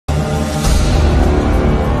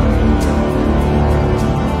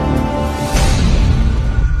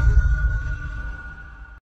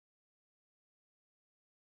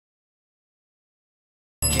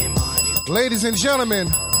Ladies and gentlemen,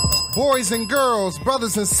 boys and girls,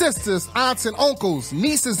 brothers and sisters, aunts and uncles,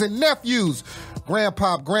 nieces and nephews,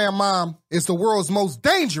 grandpop, grandmom, it's the world's most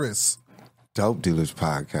dangerous Dope Dealers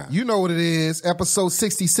Podcast. You know what it is. Episode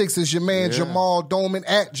 66 is your man Jamal Doman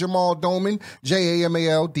at Jamal Doman,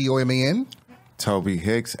 JamalDoman. Tobe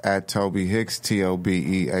Hixx at Tobe Hixx,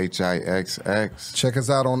 TOBEHIXX. Check us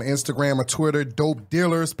out on Instagram or Twitter, Dope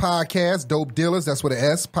Dealers Podcast. Dope Dealers, that's with an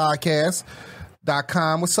S,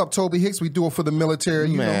 podcast.com. What's up, Tobe Hixx? We do it for the military.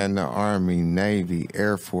 Man, the Army, Navy,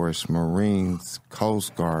 Air Force, Marines,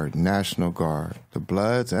 Coast Guard, National Guard, the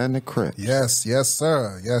Bloods, and the Crips. Yes,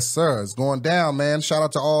 sir. Yes, sir. It's going down, man. Shout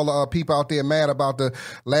out to all the people out there mad about the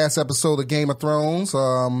last episode of Game of Thrones.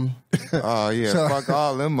 Oh, yeah. Fuck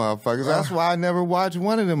all them motherfuckers. That's why I never watched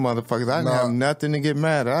one of them motherfuckers. I didn't have nothing to get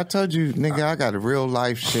mad at. I told you, nigga, I got a real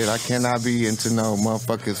life shit. I cannot be into no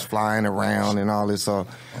motherfuckers flying around and all this. So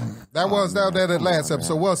that last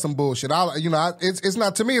episode was some bullshit. It's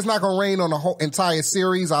not, to me, it's not going to rain on the whole entire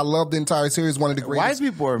series. I love the entire series. One of the greatest. White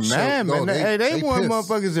people are mad, man. They want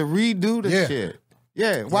motherfuckers to redo the shit.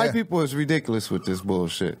 Yeah, white people is ridiculous with this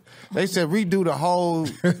bullshit. They said redo the whole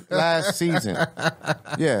last season.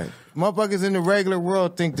 Yeah, motherfuckers in the regular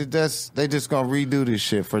world think that they just gonna redo this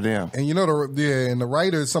shit for them. And and the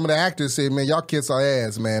writers, some of the actors said, "Man, y'all kiss our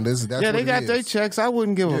ass, man." That's they got their checks. I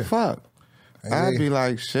wouldn't give a fuck. I'd be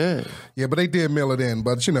like, shit. Yeah, but they did mail it in.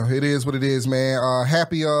 But, it is what it is, man.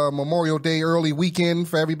 Happy Memorial Day early weekend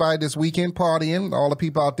for everybody this weekend, partying. All the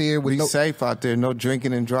people out there. Be safe out there. No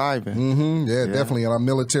drinking and driving. Mm-hmm. Yeah, definitely. And our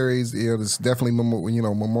militaries, it's definitely,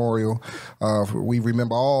 memorial. We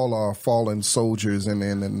remember all our fallen soldiers and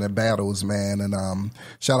the battles, man. And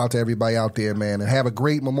shout out to everybody out there, man. And have a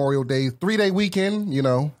great Memorial Day, 3-day weekend,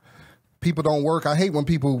 People don't work. I hate when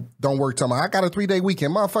people don't work. Tell me, I got a 3-day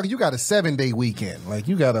weekend. Motherfucker, you got a 7-day weekend. Like,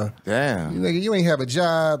 you got a... Damn. You ain't have a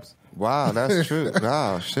job. Wow, that's true.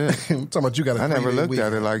 Wow, shit. I'm talking about you got a 3-day weekend. I never looked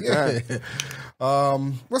at it like that.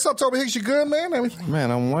 What's up, Tobe Hixx? You good, man? Man,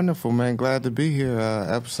 I'm wonderful, man. Glad to be here.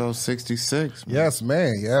 Episode 66. Man. Yes,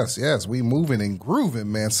 man. Yes. We moving and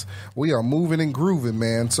grooving, man. We are moving and grooving,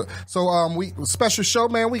 man. So we special show,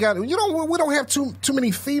 man. We got we don't have too many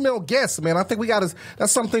female guests, man. I think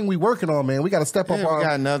that's something we working on, man. We got to step up. We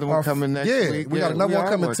got another one coming next week. We got another one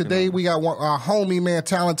coming today. We got our homie, man,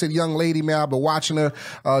 talented young lady, man. I've been watching her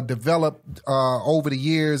develop over the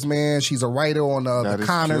years, man. She's a writer on the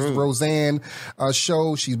Connors, Roseanne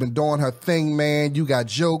show. She's been doing her thing, man. You got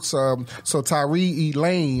jokes. So Tyree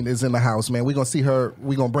Elaine is in the house, man. We're gonna see her.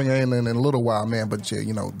 We're gonna bring her in a little while, man. But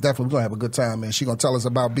definitely we're gonna have a good time, man. She's gonna tell us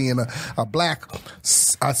about being a black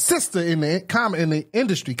sister in the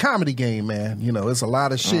industry comedy game, man. It's a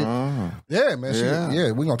lot of shit. Yeah,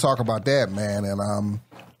 man. We're gonna talk about that, man. And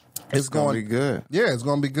it's going to be good. Yeah, it's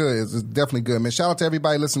going to be good. It's definitely good, man. Shout out to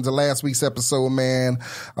everybody listening to last week's episode, man.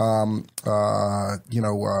 Our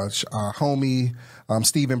homie,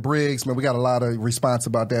 Stephen Briggs, man, we got a lot of response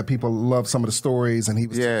about that. People love some of the stories, and he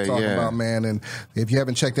was talking about, man. And if you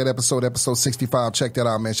haven't checked that episode 65, check that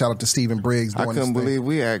out, man. Shout out to Stephen Briggs. I couldn't believe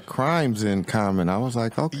we had crimes in common. I was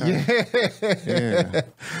like, okay. Yeah.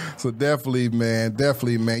 So definitely, man.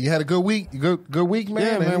 You had a good week? Good week,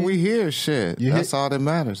 man? Yeah, man, we here, shit. That's all that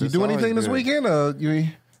matters. You do anything this weekend? What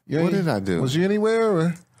did I do? Was you anywhere?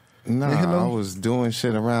 Or? No, I was doing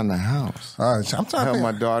shit around the house. I'm talking. I had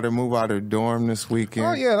my daughter move out her dorm this weekend.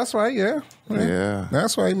 Oh, yeah, that's right, yeah.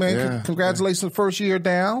 That's right, man. Yeah. Congratulations, first year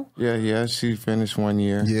down. Yeah, she finished 1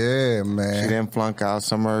 year. Yeah, man. She didn't flunk out.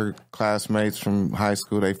 Some of her classmates from high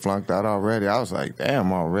school, they flunked out already. I was like,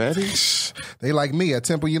 damn, already? They like me at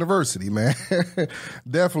Temple University, man.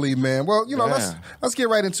 Definitely, man. Well, let's get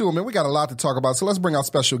right into it, man. We got a lot to talk about, so let's bring our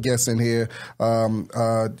special guests in here.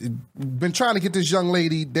 Been trying to get this young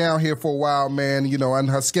lady down here for a while, man, and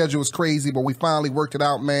her schedule is crazy, but we finally worked it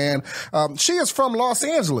out, man. She is from Los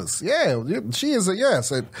Angeles. Yeah, she is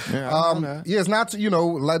it's not,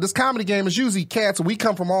 like this comedy game is usually cats. We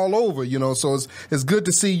come from all over, so it's good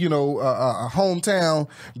to see, a hometown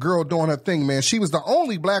girl doing her thing, man. She was the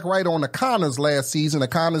only black writer on the Connors last season. The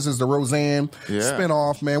Connors is the Roseanne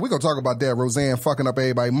spinoff, man. We're going to talk about that. Roseanne fucking up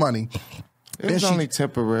everybody's money. It's only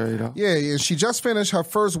temporary, though. Yeah, and she just finished her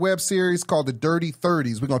first web series called The Dirty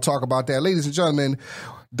 30s. We're going to talk about that. Ladies and gentlemen,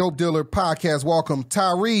 Dope Dealer Podcast, welcome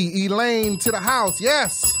Tyree Elaine to the house.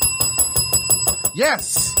 Yes.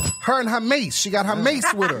 Her and her mace. She got her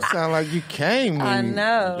mace with her. Sound like you came. I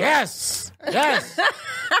know. Yes. Yes.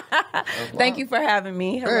 Thank you for having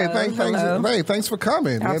me. Hello. Thanks for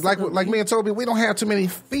coming. Like me and Toby, we don't have too many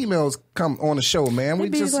females come on the show, man. We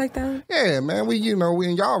just like that. Yeah, man. We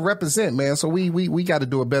and y'all represent, man. So we got to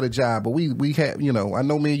do a better job. But we have, I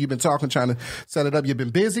know me and you've been talking, trying to set it up. You've been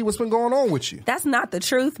busy. What's been going on with you? That's not the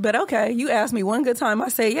truth, but okay. You asked me one good time, I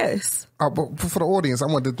say yes. But for the audience, I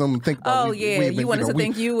wanted them to think about. You wanted to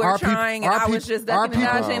think you were trying, and I was just ducking and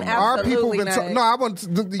dodging. Absolutely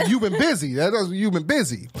not. You've been busy. You've been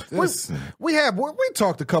busy. We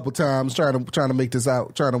talked a couple times trying to make this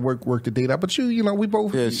out, trying to work the date out. But we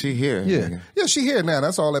both. Yeah, she here. Yeah, she here now.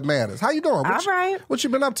 That's all that matters. How you doing? All right. What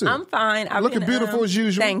you been up to? I'm fine. Looking beautiful as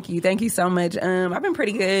usual. Thank you so much. I've been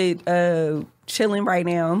pretty good. Chilling right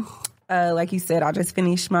now. Like you said, I just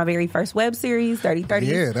finished my very first web series, Dirty 30s.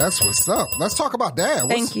 Yeah, that's what's up. Let's talk about that.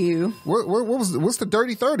 Thank you. What's the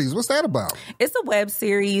Dirty 30s? What's that about? It's a web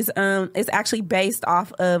series. It's actually based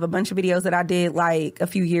off of a bunch of videos that I did like a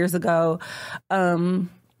few years ago.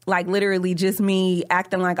 Like literally just me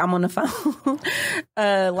acting like I'm on the phone.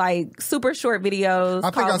 Like super short videos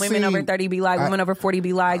called Women Over 30 Be Like, Women Over 40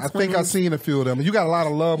 Be Like. I think I've seen a few of them. You got a lot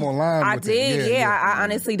of love online. I did, yeah. I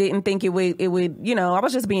honestly didn't think it would, I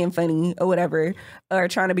was just being funny or whatever, or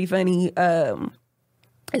trying to be funny.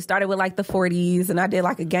 It started with like the 40s, and I did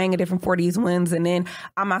like a gang of different 40s ones. And then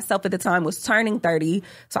I myself at the time was turning 30.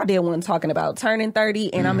 So I did one talking about turning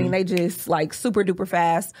 30. And I mean, they just like super duper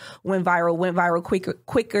fast went viral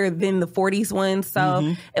quicker than the 40s ones.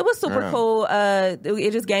 So it was super cool.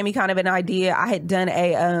 It just gave me kind of an idea. I had done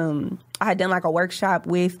like a workshop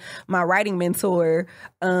with my writing mentor.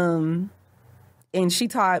 And she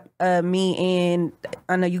taught me, and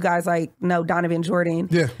I know you guys know Donovan Jordan,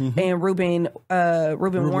 and Ruben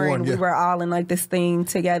Warren. We were all in like this thing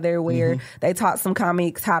together where they taught some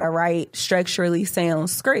comics how to write structurally sound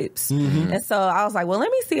scripts. And so I was like, well,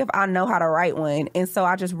 let me see if I know how to write one. And so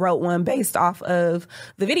I just wrote one based off of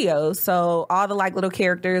the videos. So all the like little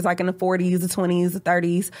characters like in the 40s, the 20s, the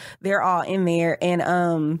 30s, they're all in there.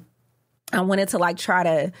 And I wanted to like try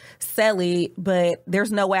to sell it, but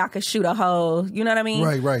there's no way I could shoot a whole, you know what I mean?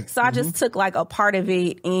 Right. So I just took like a part of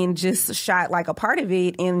it and just shot like a part of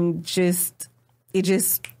it, and it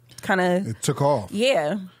just kind of it took off.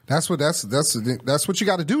 Yeah. That's what you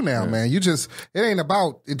got to do now, man. You just, it ain't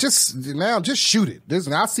about it. Just shoot it.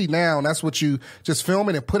 I see now. That's what you just film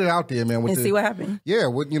it and put it out there, man. See what happens. Yeah,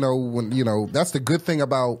 that's the good thing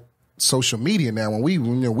about social media now. When we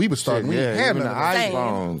were starting, we didn't have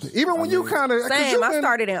iPhones. Even when you kind of same. I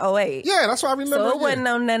started in 2008. Yeah, that's what I remember. So it wasn't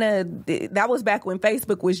on none of that. Was back when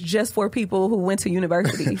Facebook was just for people who went to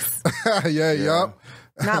universities. Yup.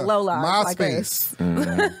 Not low lives MySpace. Like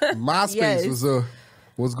us. MySpace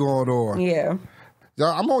was going on. Yeah.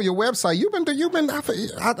 I'm on your website. You've been.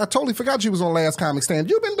 I totally forgot you was on Last Comic Stand.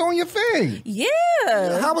 You've been doing your thing.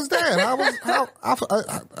 Yeah. How was that?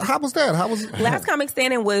 How was that? Last Comic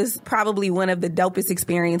Standing was probably one of the dopest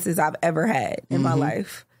experiences I've ever had in my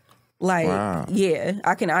life. Like, yeah,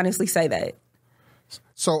 I can honestly say that.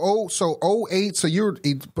 So 08, so you're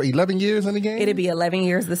 11 years in the game? It'll be 11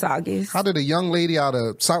 years this August. How did a young lady out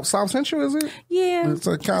of South Central, is it? Yeah.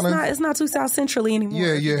 It's not too South Central anymore.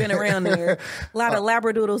 Yeah. You've been around there. A lot of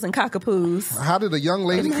Labradoodles and cockapoos. How did a young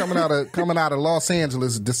lady coming out of Los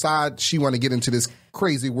Angeles decide she wanted to get into this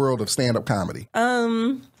crazy world of stand-up comedy?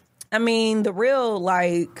 I mean, the real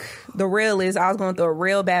is I was going through a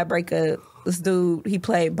real bad breakup. This dude, he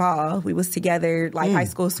played ball. We was together like high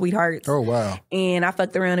school sweethearts. Oh, wow. And I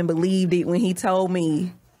fucked around and believed it when he told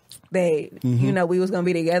me that, we was going to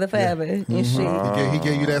be together forever and shit. He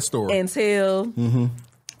gave you that story. Until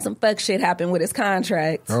some fuck shit happened with his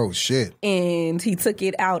contract. Oh, shit. And he took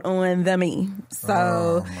it out on me.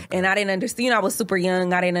 So, and I didn't understand. I was super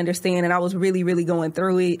young. I didn't understand. And I was really, really going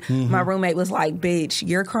through it. My roommate was like, bitch,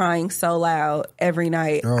 you're crying so loud every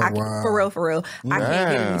night. For real. I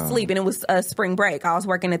can't get any sleep. And it was spring break. I was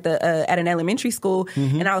working at an elementary school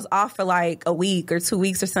and I was off for like a week or 2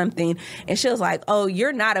 weeks or something. And she was like, oh,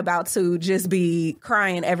 you're not about to just be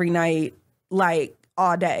crying every night like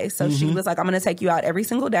all day. So she was like, I'm going to take you out every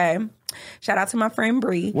single day. Shout out to my friend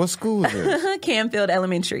Bree. What school is it? Canfield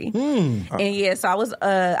Elementary. And yeah, so I was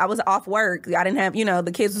off work. I didn't have,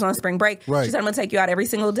 the kids was on spring break. Right. She said, I'm going to take you out every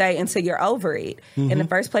single day until you're over it. And the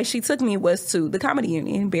first place she took me was to the Comedy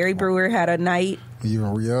Union. Barry Brewer had a night. Make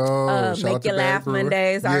you laugh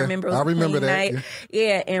Mondays. I remember it was a clean night.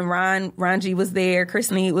 Yeah, and Ron G was there.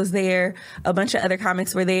 Chris Need was there. A bunch of other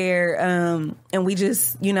comics were there. And we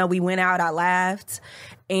just, we went out. I laughed.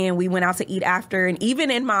 and we went out to eat after. And even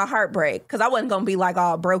in my heartbreak, because I wasn't going to be like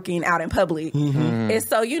all broken out in public. And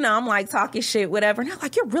so, you know, I'm like talking shit, whatever. And they're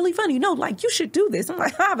like, you're really funny. No, like, you should do this. I'm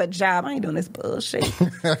like, I have a job. I ain't doing this bullshit.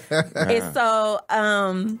 And so,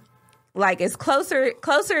 like, it's closer.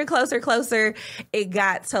 It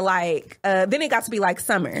got to like, then it got to be like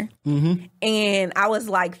summer. And I was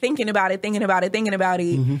like thinking about it.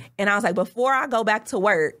 And I was like, before I go back to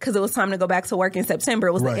work, because it was time to go back to work in September.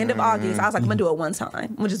 It was the end of August. I was like, I'm going to do it one time.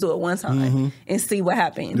 I'm going to just do it one time and see what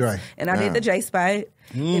happens. And I did the J spot.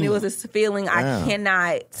 And it was this feeling I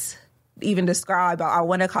cannot even describe. I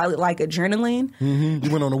want to call it like adrenaline.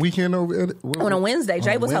 You went on a weekend over on a Wednesday.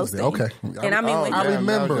 Jay was hosting. Okay, and I mean, I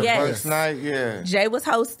remember. Yes, first night. Jay was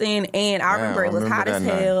hosting, and I remember it was hot as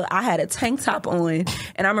hell. I had a tank top on,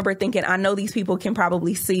 and I remember thinking, I know these people can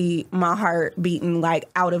probably see my heart beating like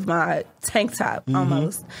out of my tank top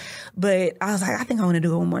almost. But I was like, I think I want to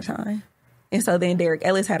do it one more time. And so then Derek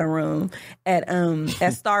Ellis had a room at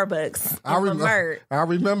Starbucks. I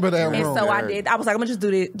remember that room. And so I did. I was like, I'm gonna just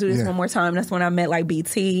do this one more time. That's when I met like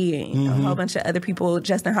BT and a whole bunch of other people,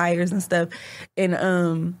 Justin Hires and stuff.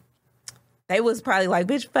 And they was probably like,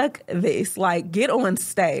 bitch, fuck this. Like, get on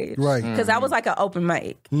stage. Right. Because that was like an open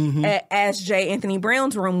mic. As J. Anthony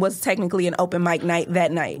Brown's room was technically an open mic night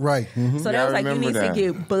that night. Right. So they was like, you need to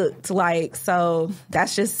get booked. Like, so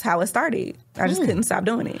that's just how it started. I just couldn't stop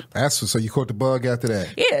doing it. So you caught the bug after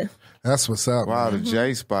that? Yeah. That's what's up. Wow, the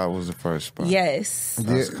J spot was the first spot. Yes.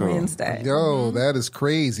 That's cool. Wednesday. Yo, that is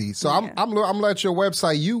crazy. So I'm looking at your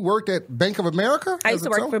website. You worked at Bank of America? I used to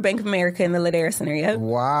work for Bank of America in the Ladera Center. Yep.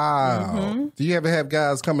 Wow. Do you ever have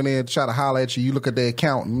guys coming in try to holler at you? You look at their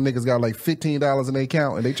account and niggas got like $15 in their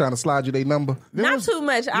account and they trying to slide you their number? Not too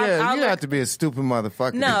much. You have to be a stupid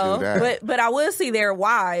motherfucker to do that. but I will see their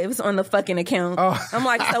wives on the fucking account. I'm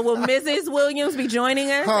like, so will Mrs. Williams be joining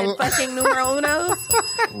us at fucking numero unos?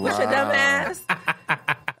 With your dumb ass?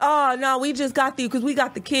 Oh, no, we just got the, because we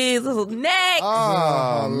got the kids. Next.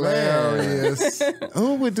 Oh, hilarious.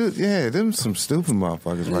 Who would do, them some stupid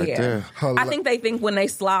motherfuckers right there. I think they think when they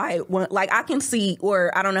slide, like I can see,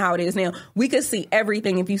 or I don't know how it is now, we could see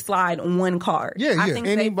everything if you slide on one card. I think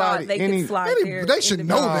anybody, they could slide there. They should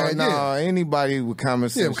know that. No, anybody with common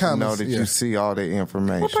sense should know that you see all the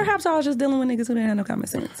information. Well, perhaps I was just dealing with niggas who didn't have no common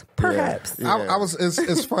sense. Perhaps.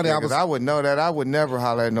 It's funny. I would know that. I would never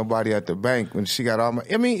holler at nobody at the bank when she got all my,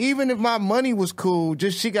 I mean, even if my money was cool,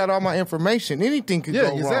 just she got all my information. Anything could go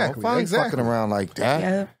wrong. If I ain't fucking around like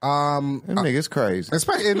that. Them niggas crazy.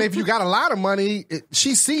 And if you got a lot of money,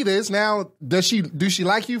 she see this now. Do she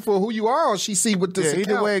like you for who you are, or she see what this account?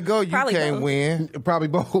 Either way it go, you Probably can't both. win. Probably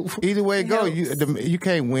both. Either way it go, you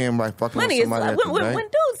can't win by fucking Money with is somebody like, at the when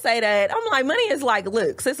bank. dudes say that, I'm like, money is like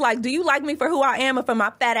looks. It's like, do you like me for who I am or for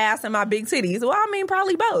my fat ass and my big titties? Well, I mean,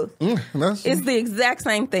 probably both. It's the exact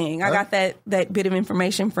same thing. I got that bit of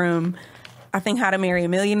information from, I think, How to Marry a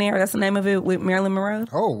Millionaire. That's the name of it, with Marilyn Monroe.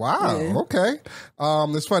 Oh, wow. Yeah. Okay.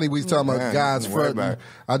 It's funny. We was talking about guys fronting.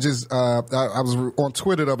 I just, I was on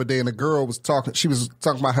Twitter the other day and a girl was talking. She was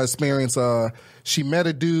talking about her experience. She met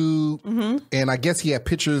a dude and I guess he had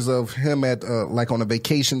pictures of him at, like on a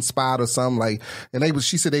vacation spot or something, like, and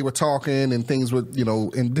she said they were talking and things were,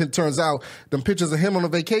 and then it turns out them pictures of him on a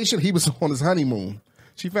vacation, he was on his honeymoon.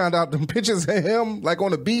 She found out them pictures of him like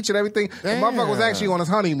on the beach and everything. The motherfucker was actually on his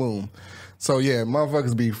honeymoon. So yeah,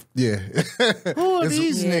 motherfuckers be Who are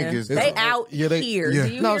these niggas? They out here. Do you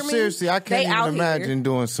hear me? Seriously, I can't even imagine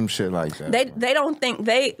doing some shit like that. They don't think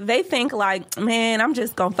they think like, man, I'm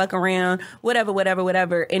just gonna fuck around,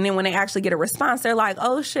 whatever. And then when they actually get a response, they're like,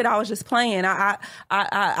 oh shit, I was just playing.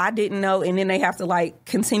 I didn't know. And then they have to like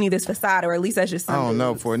continue this facade, or at least that's just something. I don't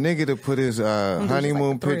know. For a nigga to put his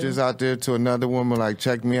honeymoon pictures out there to another woman, like,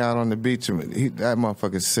 check me out on the beach, that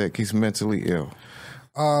motherfucker's sick. He's mentally ill.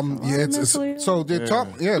 So they're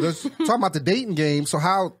talking about the dating game. So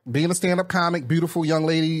how being a stand-up comic, beautiful young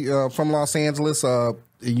lady from Los Angeles,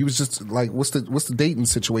 you was just like, what's the dating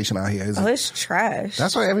situation out here? It's trash.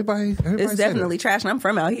 That's why everybody it's definitely trash, and I'm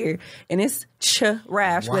from out here, and it's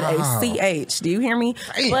trash with a CH. Do you hear me?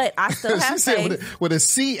 Damn. But I still have faith. With a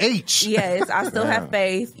CH. Yes, I still have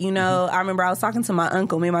faith. I remember I was talking to my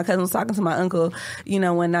uncle. Me and my cousin was talking to my uncle.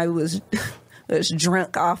 When I was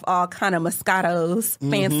drunk off all kind of Moscatos,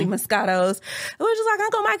 fancy Moscatos. It was just like,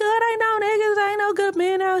 Uncle Michael, it ain't no niggas, ain't no good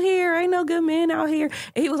men out here, ain't no good men out here.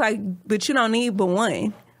 And he was like, but you don't need but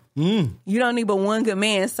one. You don't need but one good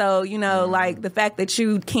man. So, like the fact that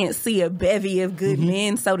you can't see a bevy of good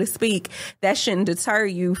men, so to speak, that shouldn't deter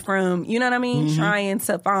you from, you know what I mean? Trying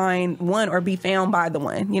to find one or be found by the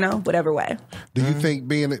one, whatever way. Do you think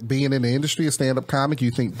being in the industry, a stand-up comic,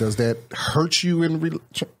 you think does that hurt you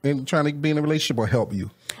in trying to be in a relationship or help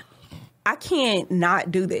you? I can't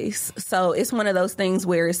not do this. So it's one of those things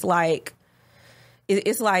where it's like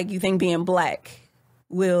you think being black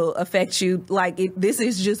will affect you. Like, this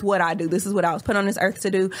is just what I do. This is what I was put on this earth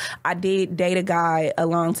to do. I did date a guy a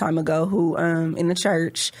long time ago who, in the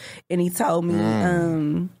church, and he told me,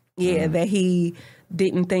 that he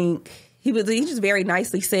didn't think, he just very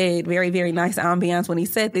nicely said, very, very nice ambiance when he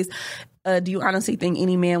said this. Do you honestly think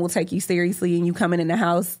any man will take you seriously and you coming in the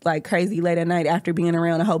house like crazy late at night after being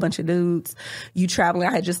around a whole bunch of dudes? You traveling.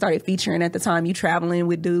 I had just started featuring at the time. You traveling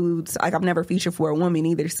with dudes. Like, I've never featured for a woman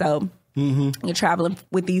either. So you're traveling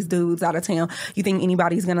with these dudes out of town. You think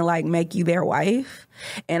anybody's going to like make you their wife?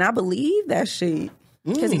 And I believe that shit.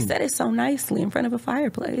 Because he said it so nicely in front of a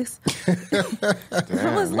fireplace.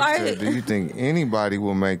 I was like, do you think anybody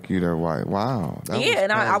will make you their wife? Wow.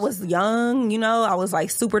 And I was young, I was like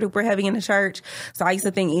super duper heavy in the church. So I used to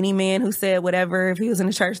think any man who said whatever, if he was in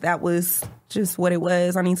the church, that was just what it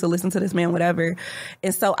was. I need to listen to this man, whatever.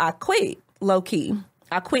 And so I quit, low key.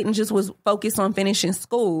 I quit and just was focused on finishing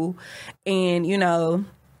school. And,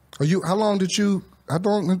 How long did you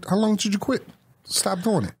quit? Stop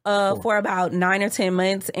doing it? For about 9 or 10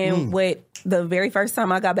 months. And with the very first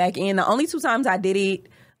time I got back in, the only two times I did it,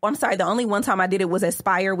 the only one time I did it was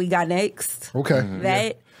Aspire, We Got Next. Okay.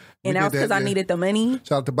 That. And that was because I needed the money.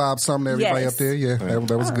 Shout out to Bob Sumner, everybody up there. Yeah,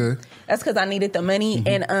 that was good. That's because I needed the money.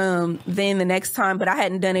 And then the next time, but I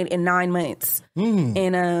hadn't done it in 9 months.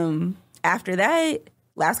 And after that,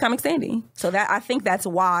 Last Comic Standing. So that, I think that's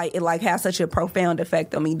why it like has such a profound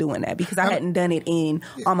effect on me doing that, because I hadn't done it in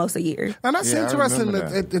almost a year. And that's interesting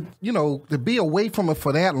to be away from it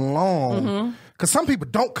for that long. Because some people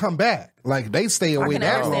don't come back. Like, they stay away that long. I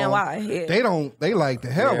can understand why. Yeah. They don't. They like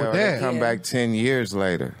the hell with that. They come back 10 years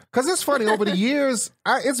later. Because it's funny over the years.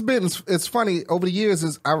 It's funny over the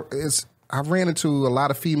years. I ran into a lot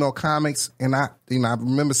of female comics, and I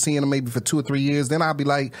remember seeing them maybe for 2 or 3 years. Then I'd be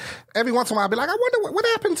like, every once in a while, I'd be like, I wonder what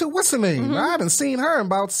happened to what's her name? I haven't seen her in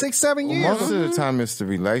about 6, 7 years. Most of the time, it's the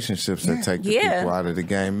relationships that take the people out of the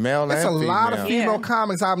game, male and female. There's a lot of female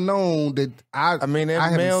comics I've known that I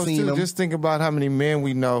haven't seen them. Just think about how many men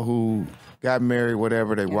we know who got married,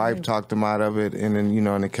 whatever, their wife talked them out of it, and then,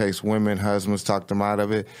 in the case women, husbands talked them out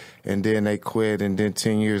of it, and then they quit, and then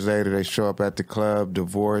 10 years later they show up at the club,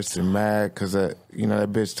 divorced and mad because that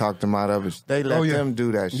bitch talked them out of it. They let them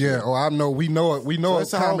do that shit. Yeah, I know. We know it. We know a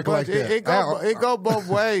comic like that. It go both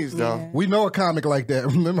ways, though. Yeah. We know a comic like that.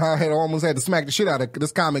 Remember how I almost had to smack the shit out of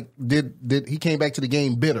this comic. He came back to the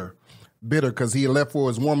game bitter because he had left for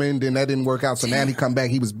his woman, then that didn't work out, so now he come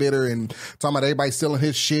back, he was bitter and talking about everybody stealing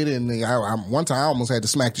his shit, and one time I almost had to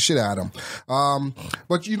smack the shit out of him.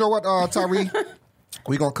 But you know what, Tyree?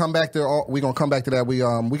 We're gonna come back to that. We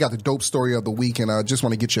got the dope story of the week, and I just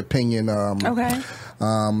want to get your opinion. Okay.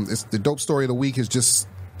 It's the dope story of the week is just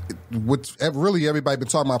what really everybody been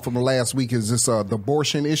talking about from the last week is this the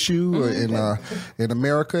abortion issue in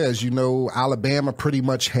America. As you know, Alabama pretty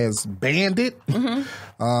much has banned it.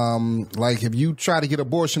 Like, if you try to get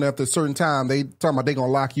abortion after a certain time, they talking about they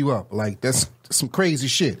gonna lock you up. Like, that's some crazy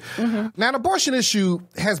shit. Now, the abortion issue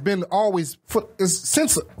has been always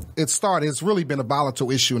since it started. It's really been a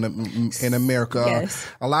volatile issue in America. Yes.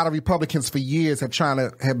 A lot of Republicans for years have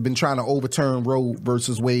been trying to overturn Roe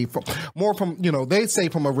versus Wade. They say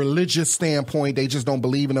from a religious standpoint, they just don't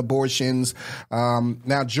believe in abortions.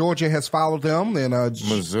 Now Georgia has followed them, and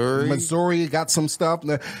Missouri got some stuff.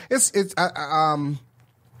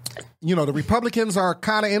 The Republicans are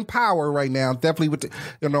kind of in power right now, definitely with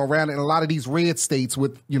around in a lot of these red states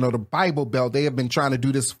with, the Bible Belt. They have been trying to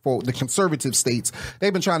do this for the conservative states.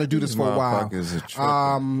 They've been trying to do this for a while.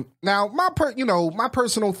 Now, my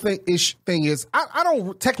personal thing is I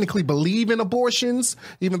don't technically believe in abortions,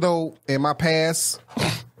 even though in my past,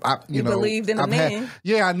 you believed in a man.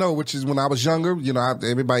 I know, which is when I was younger.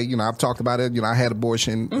 Everybody, I've talked about it. I had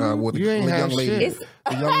abortion with a young lady.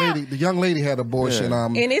 The young lady had abortion.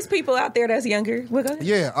 And there's people out there that's younger.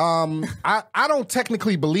 I don't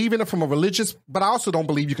technically believe in it from a religious, but I also don't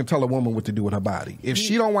believe you can tell a woman what to do with her body. If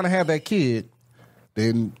she don't want to have that kid,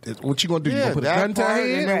 then what you gonna do? You gonna put a gun to her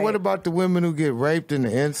head? And then what about the women who get raped in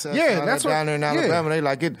the incest? That's down there in Alabama. They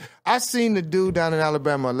like it. I seen the dude down in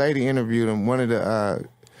Alabama. A lady interviewed him. One of the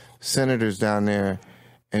senators down there,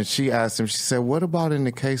 and she asked him. She said, "What about in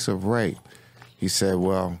the case of rape?" He said,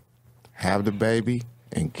 "Well, have the baby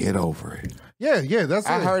and get over it." Yeah, that's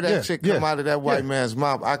it. I heard that shit come out of that white man's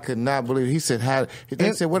mouth. I could not believe it. He said,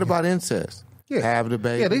 they said, what about incest? Yeah. Have the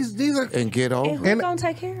baby. Yeah, these are, and get over. And who's going to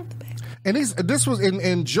take care of the baby? And this was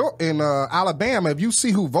in Alabama. If you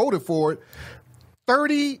see who voted for it,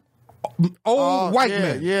 30 old white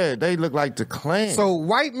men. Yeah, they look like the Klan. So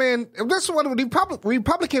white men, this is what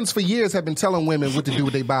Republicans for years have been telling women what to do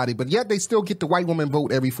with their body, but yet they still get the white woman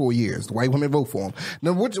vote every 4 years. The white women vote for them.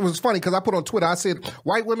 Now, which was funny because I put on Twitter, I said,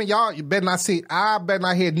 white women, y'all, I better not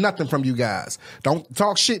hear nothing from you guys. Don't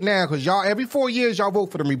talk shit now because y'all, every 4 years, y'all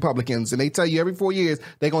vote for the Republicans, and they tell you every 4 years,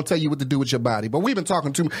 they're going to tell you what to do with your body. But we've been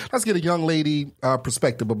talking to, let's get a young lady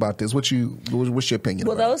perspective about this. What's your opinion?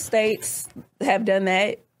 Well, those states have done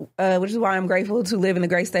that. Which is why I'm grateful to live in the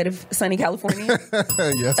great state of sunny California.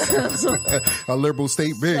 Yes, a liberal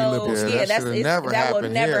state, very liberal. Yeah, that will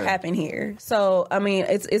never happen here. So, I mean,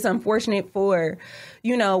 it's unfortunate for,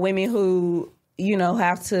 women who,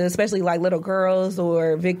 have to, especially like little girls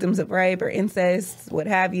or victims of rape or incest, what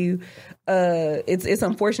have you. It's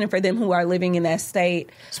unfortunate for them who are living in that state,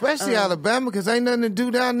 especially Alabama, because ain't nothing to do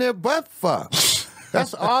down there but fuck.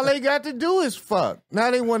 That's all they got to do is fuck.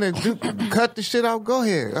 Now they want to cut the shit out. Go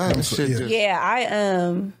ahead.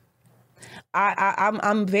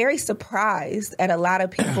 I'm very surprised at a lot of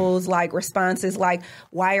people's like responses. Like,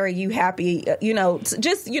 why are you happy? It'll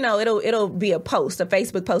be a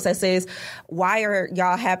Facebook post that says, "Why are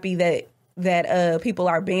y'all happy that people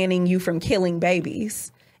are banning you from killing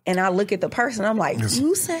babies?" And I look at the person, I'm like,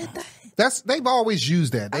 "You said that?" They've always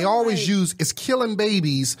used that. They always use it's killing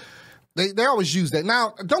babies. They always use that.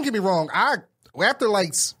 Now, don't get me wrong. I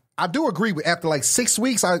do agree with after like 6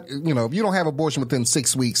 weeks. If you don't have abortion within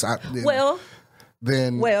 6 weeks, but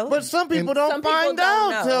some people don't find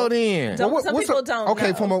out till then. Some people don't.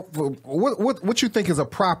 Okay, know. What you think is a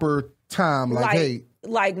proper time?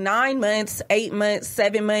 Like 9 months, 8 months,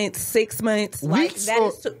 7 months, 6 months. Weeks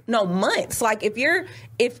months. Like if you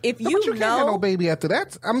can't have no baby after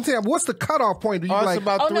that. I'm telling you, what's the cutoff point? It's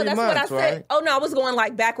about 3 that's months, what I said. right? Oh no, I was going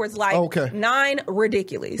like backwards. Like 9,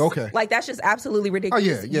 ridiculous. Okay, like that's just absolutely ridiculous.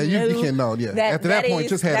 Oh yeah, you can't know. Yeah, after that point,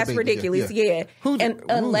 just have a baby. That's ridiculous. Yeah,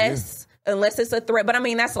 unless it's a threat. But I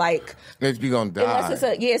mean, that's like if you're gonna die. Unless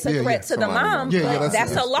it's a threat to the mom.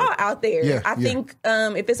 That's a law out there. Yeah, I think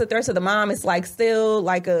if it's a threat to the mom, it's like still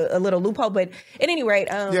like a little loophole. But at any rate,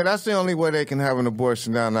 that's the only way they can have an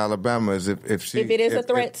abortion down in Alabama is if it is a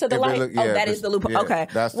threat to the life. That is the loophole. Okay,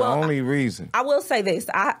 that's the only reason. I will say this: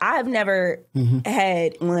 I have never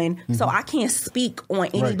had one, so I can't speak on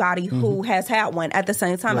anybody who has had one. At the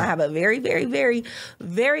same time, I have a very, very, very,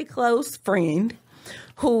 very close friend.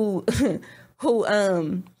 Who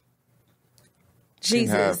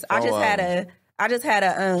Jesus, I just had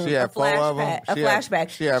a flashback.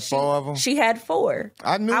 She had 4 of them. She had 4.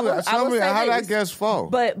 I knew that. How did I guess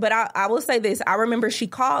 4? But I will say this. I remember she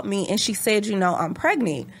called me and she said, I'm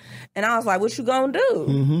pregnant. And I was like, what you gonna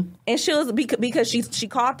do? And she was, because she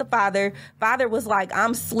called the father. Father was like,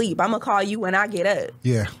 I'm asleep. I'm gonna call you when I get up.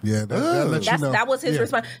 Yeah. That was his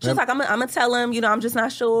response. She was like, I'm gonna tell him, I'm just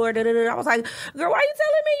not sure. I was like, girl, why are you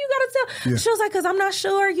telling me? You gotta tell. Yeah. She was like, because I'm not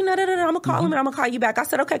sure. I'm gonna call him and I'm gonna call you back. I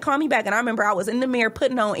said, okay, call me back. And I remember I was in the mirror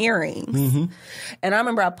putting on earrings. And I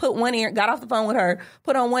remember I put one ear, got off the phone with her,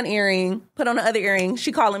 put on one earring, put on the other earring.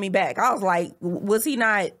 She calling me back. I was like, was he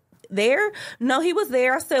not there? No, he was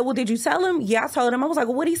there. I said, well, did you tell him? Yeah, I told him. I was like,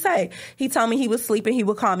 well, what'd he say? He told me he was sleeping. He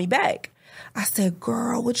would call me back. I said,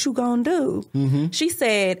 girl, what you gonna do? She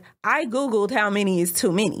said, I Googled how many is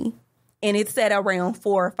too many. And it said around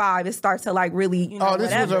 4 or 5. It starts to like really, this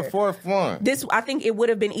whatever. was her 4th one. I think it would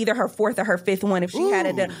have been either her 4th or her 5th one if she had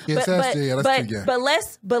it done.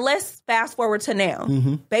 Yes, but let's fast forward to now.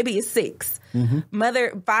 Baby is 6.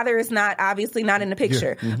 Father is obviously not in the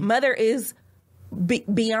picture. Mother is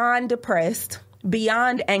beyond depressed,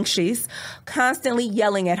 beyond anxious, constantly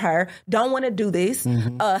yelling at her, don't want to do this,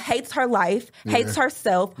 hates her life, hates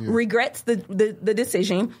herself, regrets the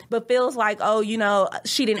decision, but feels like,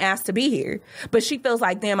 she didn't ask to be here. But she feels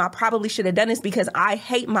like, damn, I probably should have done this because I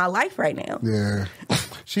hate my life right now. Yeah.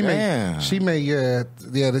 Hopefully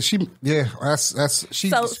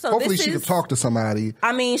she could talk to somebody.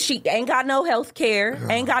 I mean, she ain't got no health care,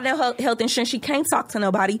 ain't got no health insurance. She can't talk to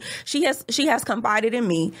nobody. She has confided in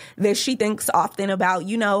me that she thinks often about,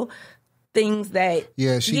 things that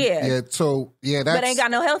but ain't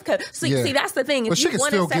got no health care. See, that's the thing. If you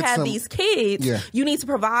want us to have these kids, you need to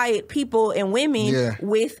provide people and women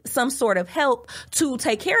with some sort of help to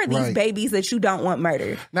take care of these babies that you don't want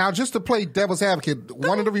murdered. Now, just to play devil's advocate,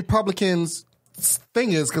 one of the Republicans'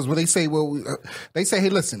 thing is, because when they say, hey,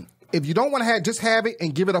 listen, if you don't want to have, just have it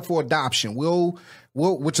and give it up for adoption. We'll,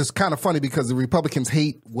 which is kind of funny because the Republicans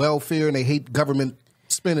hate welfare and they hate government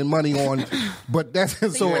spending money on, but that's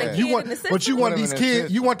so you want these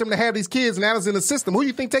kids, you want them to have these kids, and that is in the system. Who do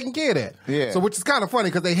you think taking care of that? Yeah. So which is kind of funny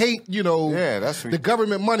because they hate, that's the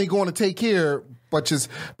government money going to take care. But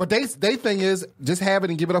they thing is just have it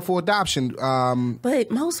and give it up for adoption.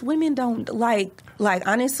 But most women don't like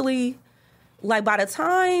honestly, like by the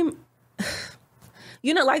time.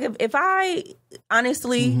 Like if I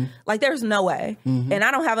honestly like, there's no way, and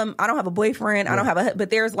I don't have a boyfriend, I don't have but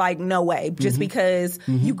there's like no way, just because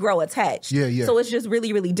you grow attached. Yeah. So it's just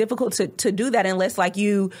really, really difficult to do that unless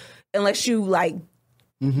you like.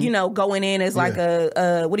 Going in as like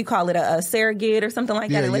a what do you call it, a surrogate or something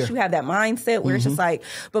like that, unless you have that mindset where it's just like,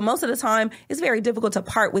 but most of the time it's very difficult to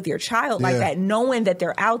part with your child like that, knowing that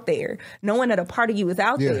they're out there, knowing that a part of you is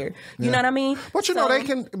out there. You know what I mean? But they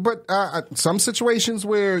can, but some situations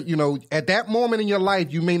where, at that moment in your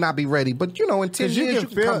life, you may not be ready, but in 10 years you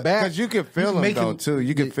can come back. Because you can feel them though too.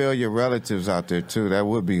 You can feel your relatives out there too. That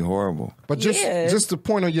would be horrible. But just to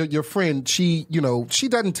point on your friend, she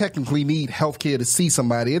doesn't technically need healthcare to see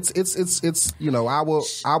somebody. It's places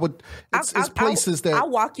that I'll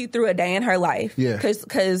walk you through a day in her life. Yeah.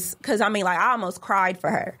 Cause I mean, like, I almost cried for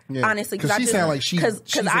her, honestly. Cause she sound like she's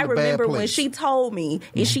I remember when she told me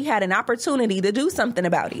and she had an opportunity to do something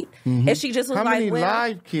about it. And she just was How like, many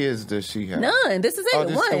live kids does she have? None. This is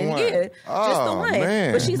it. One. Yeah. Just the one.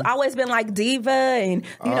 Man. But she's always been like diva and,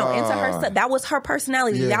 into her stuff. That was her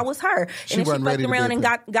personality. Yeah. That was her. She and then she fucked around and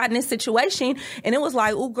got in this situation, and it was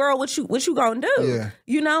like, oh girl, what you gonna do? Yeah.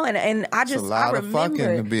 And I just, it's a lot of fucking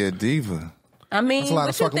to be a diva. I mean, that's a lot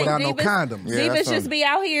of fucking without no condom. Divas just be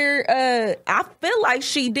out here. I feel like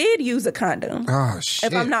she did use a condom. Oh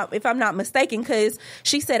shit! If I'm not mistaken, because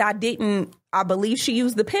she said I didn't. I believe she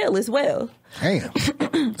used the pill as well. Damn.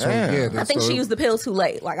 I think she used the pill too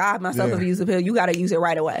late. Like, I myself have used the pill. You got to use it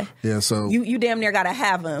right away. Yeah. So you damn near got to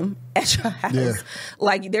have them at your house. Yeah.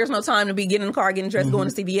 Like, there's no time to be getting in the car, getting dressed, going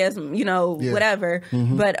to CVS, whatever.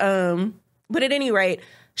 But at any rate,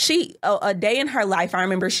 she, a day in her life, I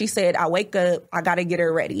remember she said, I wake up, I got to get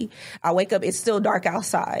her ready. I wake up, it's still dark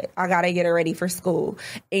outside. I got to get her ready for school.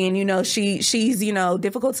 And, she's,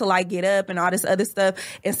 difficult to like get up and all this other stuff.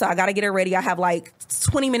 And so I got to get her ready. I have like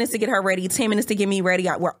 20 minutes to get her ready, 10 minutes to get me ready.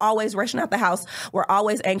 We're always rushing out the house. We're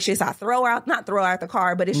always anxious. I not throw her out the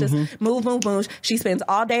car, but it's just move. She spends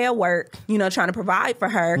all day at work, trying to provide for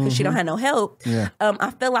her because she don't have no help. Yeah.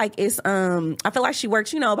 I feel like she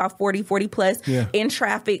works, about 40 plus in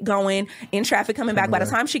traffic. Going in traffic, coming back. By the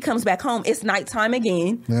time she comes back home, it's nighttime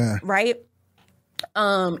again. Yeah. Right?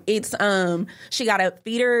 It's she gotta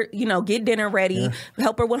feed her, get dinner ready,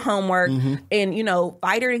 help her with homework, and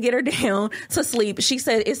fight her to get her down to sleep. She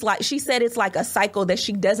said it's like a cycle that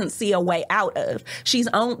she doesn't see a way out of.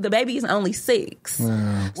 The baby is only 6.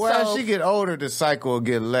 Well, as she get older, the cycle will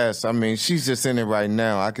get less. I mean, she's just in it right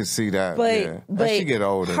now. I can see that. But as she get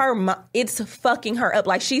older, it's fucking her up.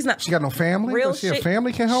 Like, she's not. She got no family. Does she have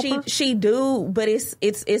family can help her? She do, but it's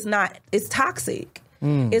not. It's toxic.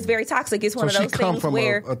 It's very toxic. It's one of those things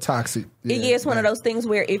where a toxic. It's one of those things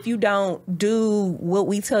where if you don't do what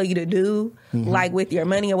we tell you to do, like with your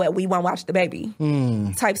money or what, we won't watch the baby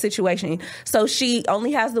type situation. So she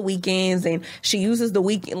only has the weekends, and she uses the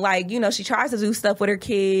weekend, like, she tries to do stuff with her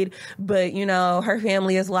kid, but her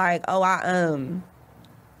family is like,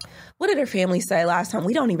 what did her family say last time?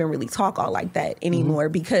 We don't even really talk all like that anymore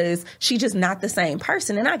because she's just not the same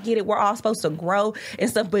person. And I get it. We're all supposed to grow and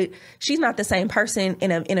stuff, but she's not the same person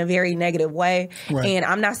in a very negative way. Right. And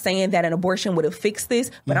I'm not saying that an abortion would have fixed this,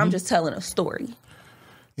 but I'm just telling a story.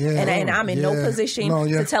 Yeah, and I'm in no position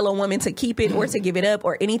to tell a woman to keep it or to give it up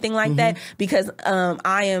or anything like that because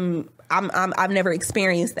I've never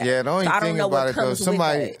experienced that. Yeah, the only thing about it though,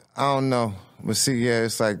 somebody, I don't know. But see,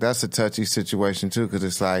 it's like that's a touchy situation too because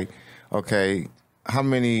it's like, okay, how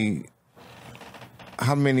many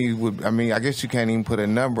would, I guess you can't even put a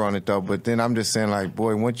number on it though, but then I'm just saying like,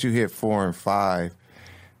 boy, once you hit 4 and 5,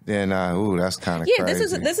 then that's kind of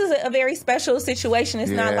crazy. This is a very special situation. It's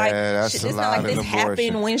not like this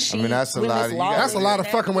happened when she. That's a lot. That's a lot of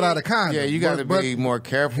fucking without a condom. Yeah, you got to be more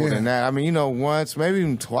careful than that. I mean, once, maybe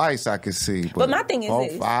even twice, I could see. But my thing is, 4,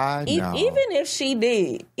 5, no. even if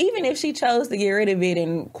she chose to get rid of it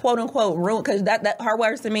and quote unquote ruin, because that her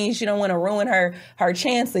words to me, she don't want to ruin her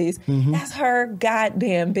chances. That's her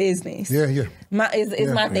goddamn business. Yeah. My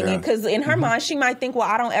thing, because in her mind she might think, well,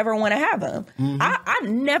 I don't ever want to have him. I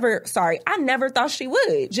never never thought she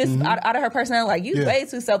would. Just out of her personality, like, you way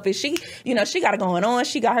too selfish. She, you know, she got it going on.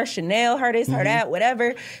 She got her Chanel, her this, her that,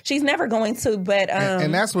 whatever. She's never going to, but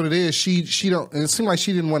and that's what it is. She don't. It seemed like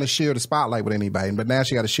she didn't want to share the spotlight with anybody, but now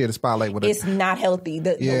she got to share the spotlight with. It's not healthy.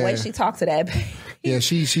 The way she talks to that baby. Yeah,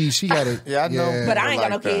 she got it. Yeah, I know. But I ain't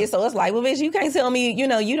got no kids, so it's like, well, bitch, you can't tell me, you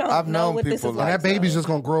know, you don't know what this is like. That baby's just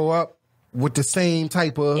gonna grow up with the same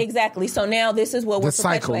type of exactly. So now this is what we're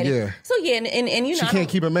perpetuating. Yeah. So yeah, and you know, she can't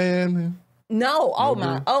keep a man. No, oh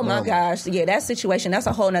my gosh, yeah, that situation, that's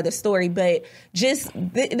a whole nother story. But just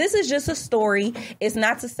this is just a story. It's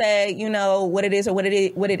not to say, you know, what it is or what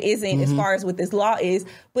it isn't as far as what this law is,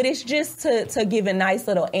 but it's just to give a nice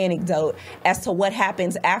little anecdote as to what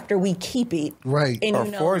happens after we keep it, right? And, or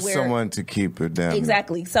force someone to keep it down.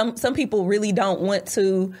 Exactly. Some people really don't want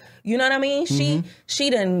to. You know what I mean? She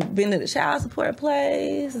done been to the child support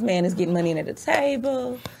place. This man is getting money under the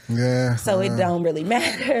table. Yeah. So it don't really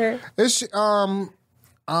matter. It's it's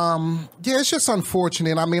just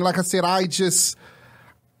unfortunate. I mean, like I said, I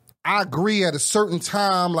agree at a certain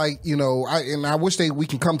time, like, you know, I wish we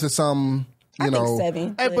can come to some. You know,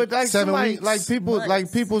 7. Hey, but like 7 weeks, like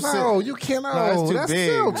people say, no, you can't. No, that's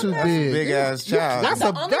still too big. Big ass child.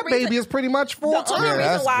 That baby is pretty much full time. The only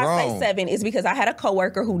reason why I say 7 is because I had a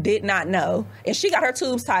coworker who did not know, and she got her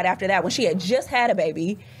tubes tied after that when she had just had a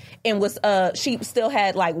baby. And was she still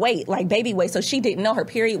had like baby weight, so she didn't know her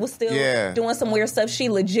period was still doing some weird stuff. She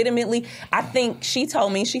legitimately, I think she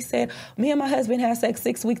told me, she said, me and my husband had sex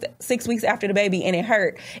 6 weeks after the baby, and it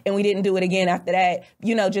hurt, and we didn't do it again after that.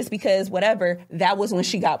 You know, just because whatever. That was when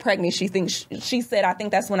she got pregnant. She said, I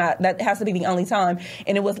think that's when that has to be the only time,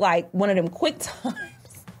 and it was like one of them quick times.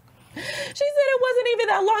 She said it wasn't even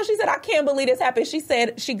that long. She said, I can't believe this happened. She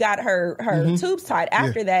said she got her tubes tied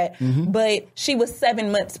after that, but she was 7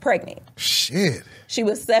 months pregnant. Shit. She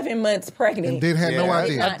was 7 months pregnant. And didn't have no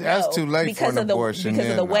idea. That's too late for an abortion.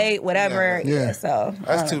 Because of the weight, whatever. Yeah. So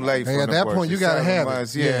that's too late for an abortion. At that point, you got to have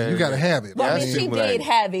it. Yeah, you got to have it. Well, I mean, she did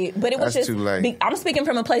have it, but it was just too late. I'm speaking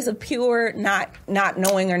from a place of pure not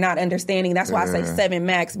knowing or not understanding. That's why I say 7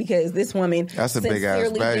 max, because this woman that's a big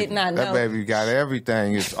ass baby. Did not know. That baby got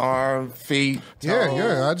everything. It's arm, feet, toes.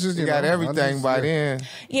 Yeah. I just got everything by then.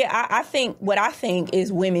 Yeah, I think what I think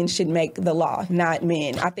is women should make the law, not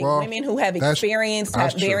men. I think women who have experience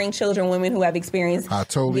bearing children, women who have experience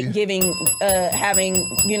giving, having,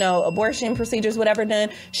 you know, abortion procedures, whatever done,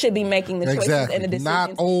 should be making the choices and the decisions.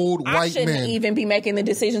 Not old white men. I shouldn't even be making the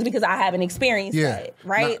decisions because I haven't experienced that,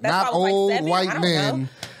 right? Not old white men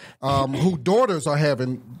whose daughters are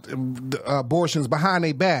having abortions behind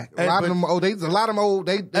their back. A lot of them old.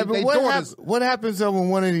 They daughters. What happens though when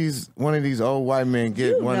one of these old white men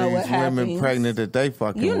get one of these women pregnant that they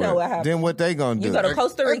fucking with? What happens? Then what they gonna do? You go to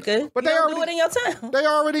Costa Rica, but they already do it in your town.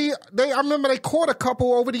 I remember they caught a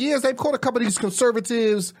couple over the years. They've caught a couple of these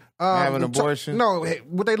conservatives having abortion.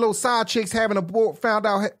 With their little side chicks having found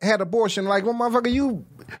out had abortion. Like, well, motherfucker, you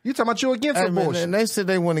talking about you against abortion? Man, and they said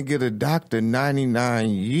they want to get a doctor 99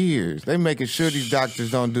 years. They making sure these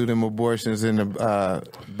doctors don't do them abortions in the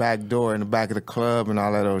back door in the back of the club and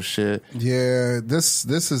all that old shit. Yeah, this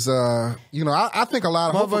is I think a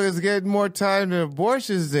lot of motherfuckers get more time to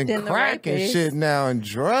abortions than crack and shit now, and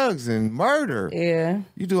drugs and murder. Yeah,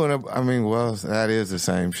 you doing that is the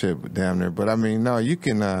same shit, but damn near. But I mean, no, you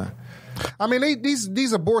can.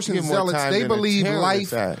 These abortion zealots, they believe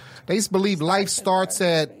life. They believe life starts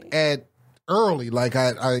at early. Like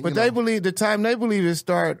but they believe the time they believe it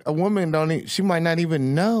start. A woman she might not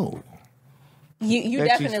even know. You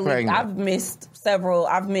definitely. I've missed several.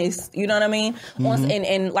 You know what I mean?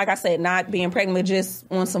 And like I said, not being pregnant, but just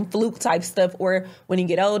on some fluke type stuff. Or when you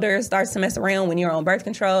get older, it starts to mess around. When you're on birth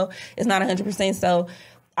control, it's not 100%. So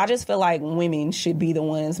I just feel like women should be the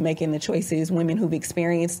ones making the choices. Women who've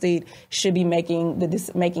experienced it should be making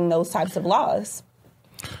those types of laws.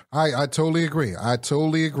 I totally agree.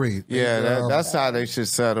 Yeah, that's how they should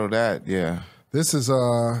settle that. Yeah, this is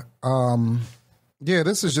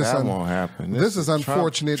this is just that won't happen. This is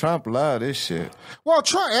unfortunate. Trump love this shit. Well,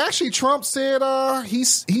 Trump said he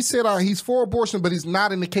said he's for abortion, but he's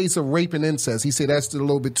not in the case of rape and incest. He said that's a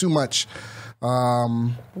little bit too much.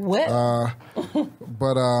 I'm gonna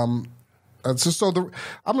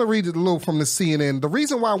read it a little from the CNN. The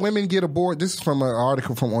reason why women get aborted. This is from an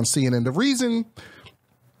article on CNN. The reason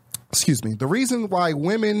why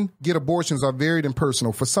women get abortions are varied and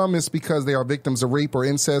personal. For some, it's because they are victims of rape or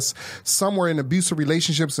incest. Some were in abusive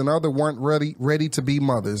relationships, and others weren't ready to be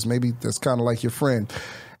mothers. Maybe that's kind of like your friend.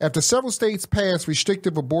 After several states passed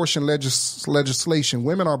restrictive abortion legislation,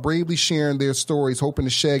 women are bravely sharing their stories, hoping to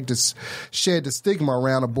shed the stigma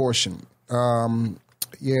around abortion.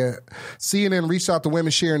 Yeah. CNN reached out to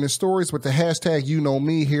women sharing their stories with the hashtag You Know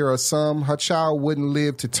Me. Here are some. Her child wouldn't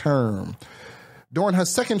live to term. During her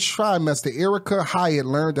second trimester, Erica Hyatt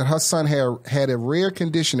learned that her son had a rare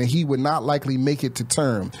condition and he would not likely make it to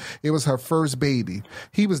term. It was her first baby.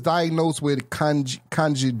 He was diagnosed with it's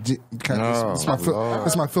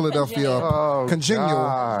my Philadelphia congenial.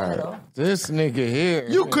 God. This nigga here.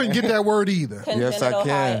 You couldn't get that word either. Yes, I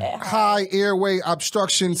can. High airway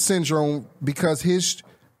obstruction syndrome because his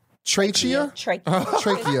trachea.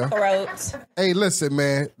 Throat. Hey, listen,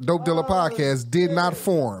 man. Dope Dealer Podcast did not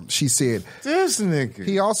form, she said. This nigga.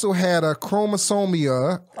 He also had a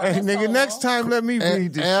chromosomia. Hey, nigga, next time let me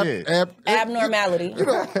read this shit. Abnormality.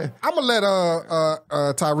 I'm going to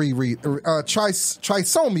let Tyree read.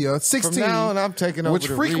 Trisomia 16. From now on, I'm taking over which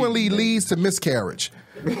frequently leads to miscarriage.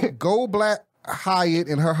 Goldblatt Hyatt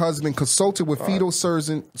and her husband consulted with fetal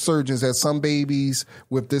surgeons as some babies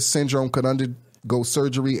with this syndrome could undergo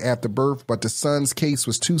surgery after birth, but the son's case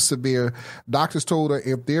was too severe. Doctors told her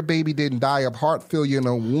if their baby didn't die of heart failure in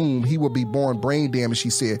the womb, he would be born brain damaged, she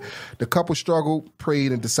said. The couple struggled,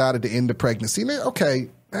 prayed, and decided to end the pregnancy. Okay,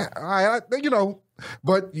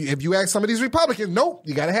 but if you ask some of these Republicans, nope,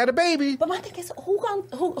 you gotta have a baby. But my thing is, who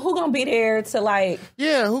gonna be there to like?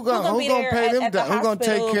 Yeah, who gonna pay them? Who gonna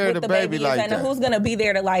take care of the baby like that? Who's gonna be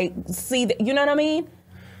there to like see? You know what I mean?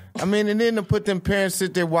 I mean, and then to put them parents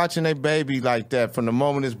sit there watching their baby like that from the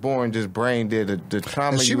moment it's born, just brain dead, the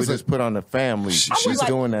trauma you would just put on the family. She's like,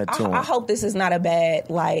 doing that to him. I hope this is not a bad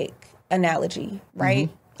like analogy, right?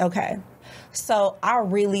 Mm-hmm. Okay. So I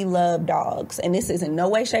really love dogs, and this is in no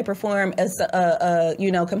way, shape, or form as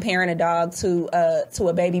comparing a dog to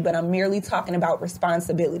a baby, but I'm merely talking about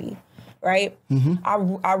responsibility, right?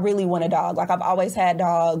 Mm-hmm. I really want a dog. Like I've always had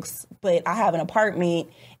dogs, but I have an apartment.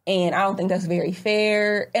 And I don't think that's very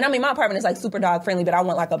fair. And I mean, my apartment is like super dog friendly, but I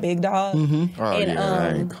want like a big dog. Mm-hmm. Oh, and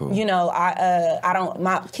that ain't cool. I don't.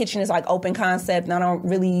 My kitchen is like open concept, and I don't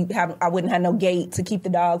really have. I wouldn't have no gate to keep the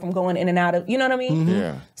dog from going in and out of. You know what I mean? Mm-hmm.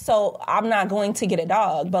 Yeah. So I'm not going to get a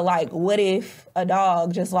dog. But like, what if a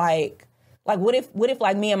dog just like what if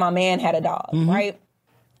like me and my man had a dog, right?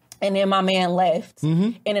 And then my man left,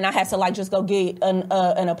 and then I had to like just go get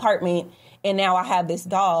an apartment. And now I have this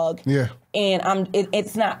dog. Yeah. And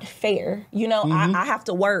it's not fair. You know, I have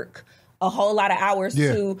to work a whole lot of hours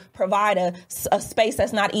to provide a space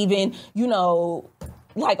that's not even,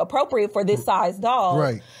 like appropriate for this size dog.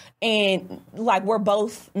 Right. And like we're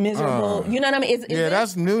both miserable. You know what I mean?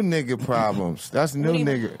 That's new nigga problems. That's new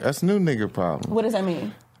nigga problems. What does that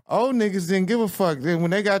mean? Old niggas didn't give a fuck. Then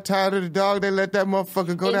when they got tired of the dog, they let that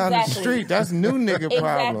motherfucker go down the street. That's new nigga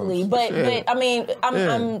problem. Exactly. But I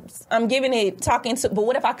mean, I'm giving it talking to. But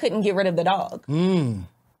what if I couldn't get rid of the dog?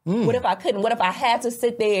 What if I couldn't? What if I had to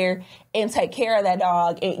sit there and take care of that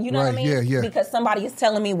dog? And, you know what I mean? Yeah. Because somebody is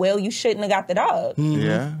telling me, well, you shouldn't have got the dog.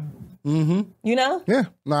 Yeah. You know? Yeah.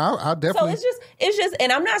 No, I definitely. So it's just,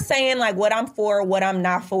 and I'm not saying like what I'm for, what I'm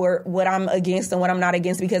not for, what I'm against and what I'm not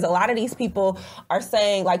against, because a lot of these people are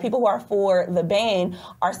saying, like people who are for the ban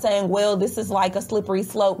are saying, well, this is like a slippery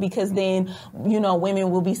slope because then, women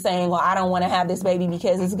will be saying, well, I don't want to have this baby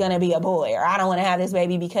because it's going to be a boy, or I don't want to have this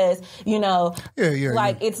baby because,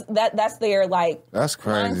 it's that's their like, that's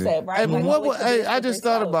crazy. Concept, right? Hey, but I just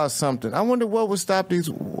thought about something. I wonder what would stop these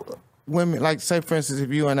women, like say for instance, if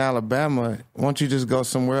you're in Alabama, won't you just go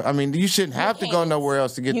somewhere? I mean, you shouldn't have to go nowhere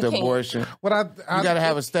else to get the abortion. But you got to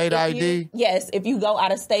have a state ID. Yes, if you go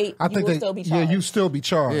out of state, you will still be charged. Yeah, you still be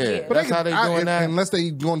charged. Yeah, but that's how they doing that. Unless they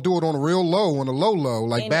gonna do it on a real low, on a low,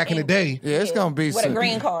 like back in the day. Yeah, it's gonna be with a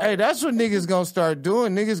green card. Hey, that's what niggas gonna start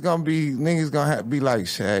doing. Niggas gonna be like,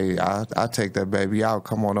 hey, I'll take that baby out.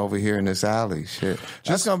 Come on over here in this alley. Shit,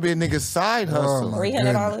 that's gonna be a nigga's side hustle.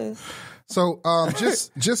 $300. So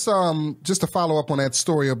just to follow up on that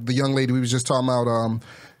story of the young lady we was just talking about.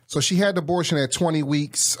 So she had the abortion at 20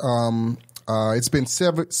 weeks. It's been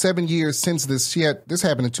 7 years since this. This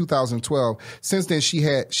happened in 2012. Since then, she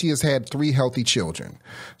has had 3 healthy children.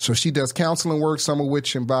 So she does counseling work, some of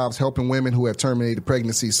which involves helping women who have terminated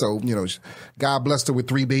pregnancy. So God blessed her with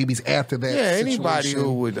 3 babies after that. Yeah, anybody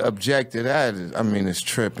who would object to that, I mean, it's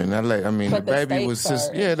tripping. The baby was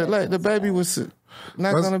just the baby was.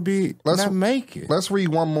 Not make it. Let's read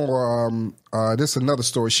one more. This is another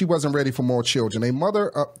story. She wasn't ready for more children. A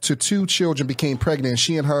mother to 2 children became pregnant, and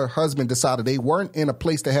she and her husband decided they weren't in a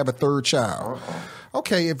place to have a 3rd child.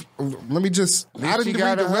 Okay, let me just. I didn't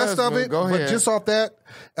read the rest of it, but just off that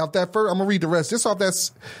first, I'm gonna read the rest. Just off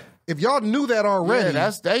that. If y'all knew that already,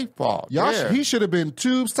 that's their fault. He should have been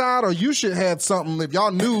tubes tied, or you should have had something. If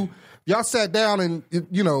y'all knew, y'all sat down and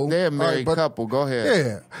they're a married couple. Go ahead.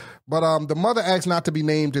 Yeah. But the mother asked not to be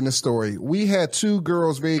named in the story. We had 2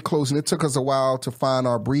 girls very close, and it took us a while to find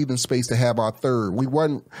our breathing space to have our third. We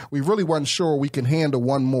really wasn't sure we could handle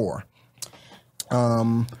one more.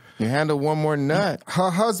 You handle one more nut. Her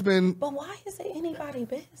husband. But why is it anybody's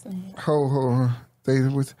business?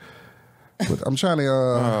 I'm trying to.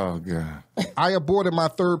 Oh God! I aborted my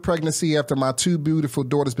 3rd pregnancy after my 2 beautiful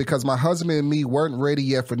daughters because my husband and me weren't ready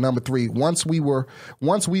yet for number 3. Once we were,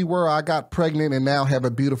 I got pregnant and now have a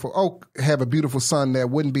beautiful son that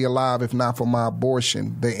wouldn't be alive if not for my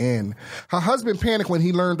abortion. The end. Her husband panicked when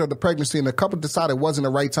he learned of the pregnancy, and the couple decided it wasn't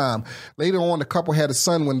the right time. Later on, the couple had a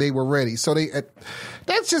son when they were ready. So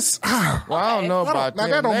that's just. Well, I don't know about that.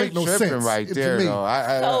 That don't make no sense right there,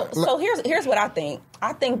 though. So here's what I think.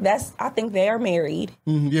 I think they are married.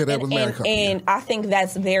 Yeah, that was married. And I think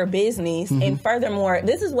that's their business. And furthermore,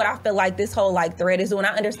 this is what I feel like this whole thread is doing.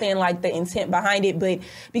 I understand the intent behind it, but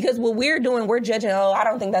because what we're doing, we're judging. Oh, I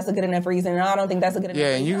don't think that's a good enough reason. I don't think that's a good enough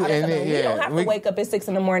reason. You don't have to wake up at 6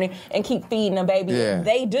 a.m. and keep feeding a baby. Yeah.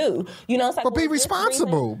 They do. It's like, but be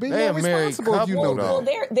responsible. Be more responsible. Couple, if you know that.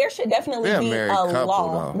 Well, there should definitely be a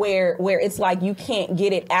law where it's like you can't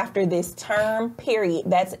get it after this term. Period.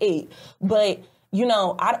 That's it. But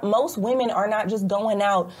most women are not just going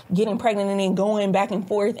out, getting pregnant, and then going back and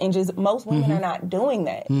forth, and most women are not doing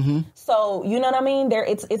that. So, you know what I mean?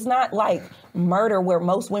 It's not like murder where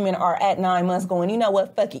most women are at 9 months going, you know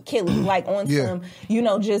what, fuck it, kill it, on some,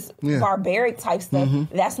 barbaric type stuff.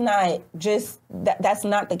 That's not that's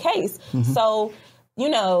not the case. So,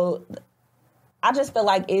 I just feel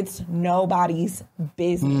like it's nobody's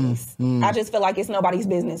business. I just feel like it's nobody's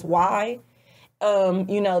business. Why? That's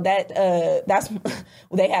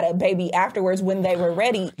they had a baby afterwards when they were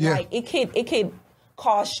ready. Yeah. It could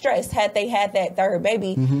cause stress. Had they had that 3rd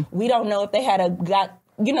baby, we don't know if they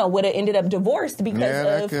would have ended up divorced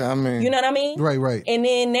because of, you know what I mean? Right. And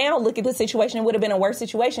then now look at the situation. It would have been a worse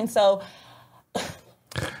situation. So.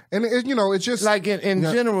 And it's just in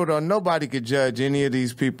general though, nobody could judge any of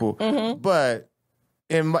these people, but.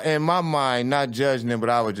 In my mind, not judging them, but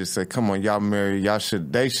I would just say, come on, y'all married.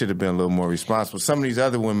 They should have been a little more responsible. Some of these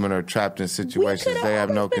other women are trapped in situations they have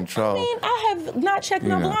no control. I have not checked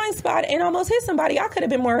my blind spot and almost hit somebody. I could have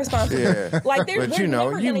been more responsible. Yeah. But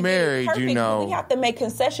you married, We have to make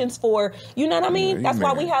concessions for, you know what I mean? That's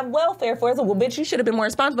why we have welfare for us. Well, bitch, you should have been more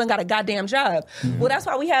responsible and got a goddamn job. Well, that's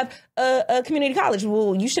why we have a community college.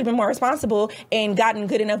 Well, you should have been more responsible and gotten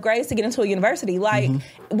good enough grades to get into a university.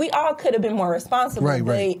 We all could have been more responsible. Right.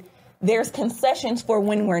 But there's concessions for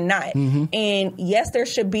when we're not. And yes, there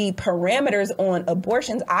should be parameters on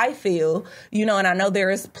abortions, I feel, and I know there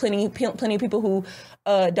is plenty of people who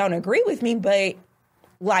don't agree with me, but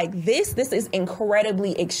this is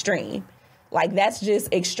incredibly extreme. That's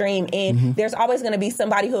just extreme. And there's always going to be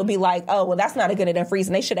somebody who'll be like, oh, well, that's not a good enough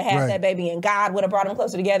reason. They should have had that baby and God would have brought them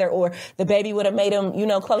closer together, or the baby would have made them,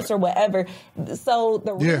 closer, whatever. So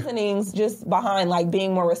the reasonings just behind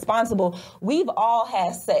being more responsible, we've all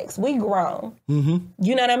had sex. We grown.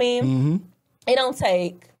 You know what I mean? It don't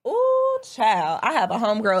take, ooh, child. I have a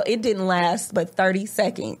homegirl. It didn't last but 30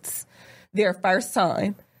 seconds. Their first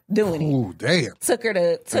time doing it. Ooh, damn. Took her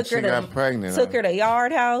to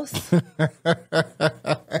Yard House.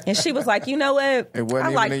 And she was like, you know what? It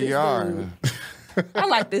wasn't even a yard. I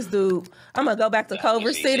like this dude. I'm gonna go back to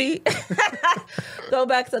Culver City.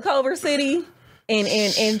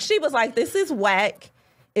 And she was like, this is whack.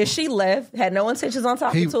 And she left, had no intentions on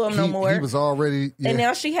talking to him no more. He was already, And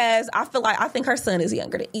now she has, I think her son is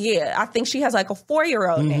younger. I think she has a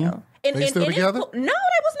 4-year-old now. And they still together? No, they was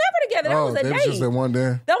never together. That was a date. Was just that one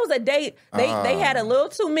day. That was a date. They had a little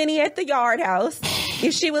too many at the Yard House.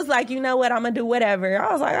 And she was like, you know what, I'm going to do whatever.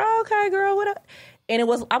 I was like, oh, okay, girl, what up? And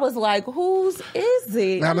I was like, whose is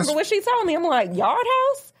it? Now, I remember when she told me, I'm like, Yard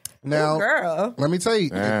House? Now, ooh, girl. Let me tell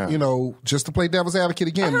you, just to play devil's advocate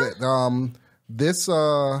again,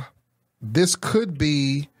 that this could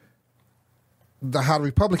be how the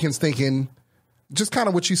Republicans thinking, just kind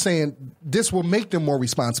of what you're saying, this will make them more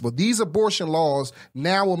responsible. These abortion laws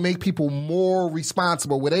now will make people more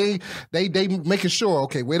responsible. Where they making sure,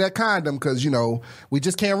 okay, wear that condom because, we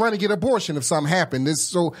just can't run and get abortion if something happened.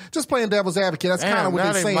 So just playing devil's advocate, that's kind of what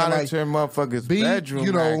they're saying. Motherfuckers'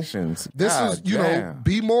 bedroom actions. This is,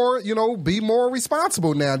 be more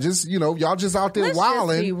responsible now. Just, y'all just out there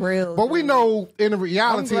wilding. Just be real, but we know in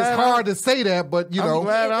reality it's hard to say that, but, I'm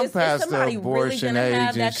glad I'm past the abortion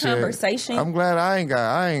age and shit. Conversation? I'm glad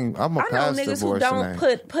I'm a past I know niggas who don't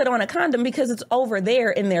put on a condom because it's over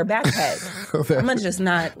there in their backpack. I'm just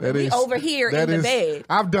not. Over here in the bed.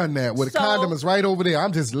 I've done that where the condom is right over there.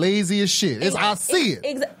 I'm just lazy as shit. I see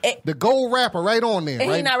it. The gold wrapper right on there.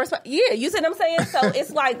 And he not yeah, you see what I'm saying? So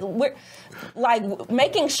it's like we're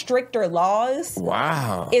making stricter laws.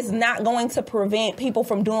 Wow. Is not going to prevent people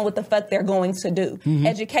from doing what the fuck they're going to do. Mm-hmm.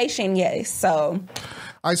 Education, yes. So.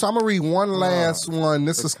 All right, so I'm going to read one last one.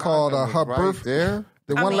 This is called her birth. There.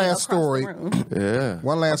 One last story. Yeah.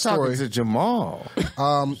 One last story. To Jamal.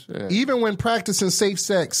 Even when practicing safe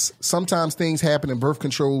sex, sometimes things happen and birth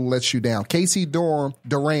control lets you down. Casey Duran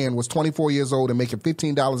was 24 years old and making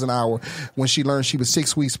 $15 an hour when she learned she was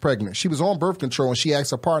 6 weeks pregnant. She was on birth control and she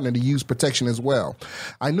asked her partner to use protection as well.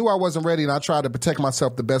 I knew I wasn't ready and I tried to protect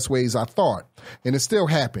myself the best ways I thought. And it still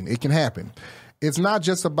happened. It can happen. It's not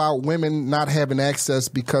just about women not having access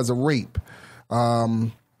because of rape.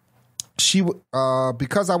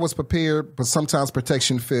 Because I was prepared, but sometimes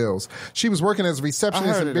protection fails. She was working as a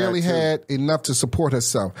receptionist and barely had enough to support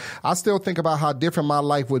herself. I still think about how different my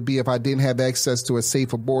life would be if I didn't have access to a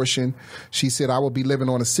safe abortion. She said I would be living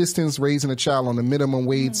on assistance, raising a child on a minimum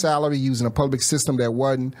wage salary, using a public system that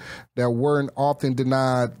weren't often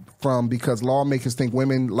denied from because lawmakers think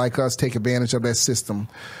women like us take advantage of that system.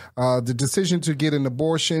 The decision to get an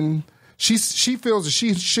abortion. She feels that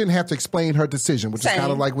she shouldn't have to explain her decision, which is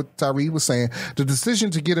kind of like what Tyree was saying. The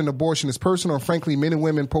decision to get an abortion is personal, and frankly, many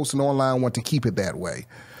women posting online want to keep it that way.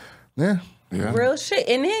 Yeah. Real shit.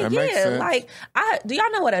 And then, like, do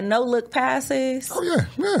y'all know what a no-look pass is? Oh,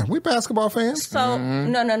 yeah. We basketball fans. So,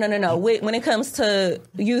 no. When it comes to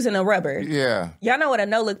using a rubber. Yeah. Y'all know what a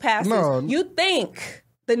no-look pass is? You think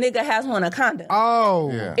the nigga has on a condom.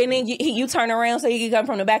 Oh. Yeah. And then you turn around so he can come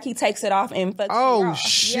from the back, he takes it off and fucks you off.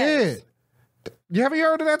 Shit. Yes. You haven't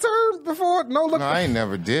heard of that term before? No look. No, I ain't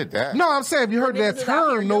never did that. No, I'm saying, have you heard of that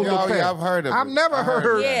term? No look pass. Yeah, I've heard of it. I've never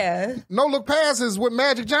heard. Yeah. No look passes with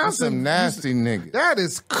Magic Johnson. Some nasty nigga. That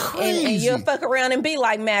is crazy. And you'll fuck around and be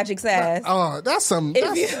like Magic's ass. That's some.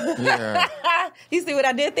 Yeah. You see what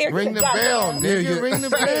I did there? Ring the bell, nigga. Ring the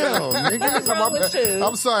bell, nigga. What's wrong with you?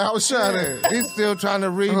 I'm sorry. I was trying to. He's still trying to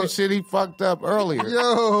read the shit he fucked up earlier.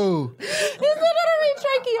 Yo.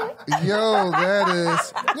 Yo, that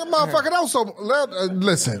is. You motherfucker, that was so.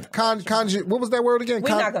 Listen, what was that word again? We're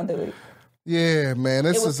not going to do it. Yeah, man.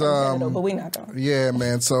 This is. But we're not going to. Yeah,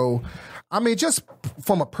 man. So. I mean, just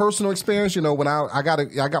from a personal experience, when I got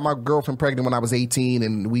my girlfriend pregnant when I was 18,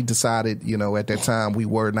 and we decided, at that time we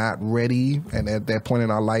were not ready, and at that point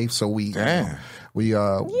in our life, so we got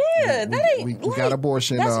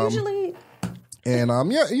abortion. That's usually. And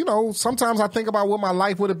sometimes I think about what my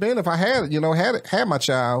life would have been if I had my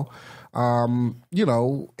child. I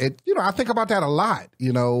think about that a lot.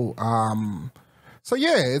 So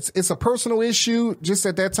yeah, it's a personal issue. Just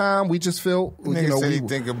at that time, we just felt we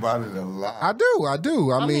think about it a lot. I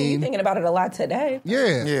do. I mean, you're thinking about it a lot today.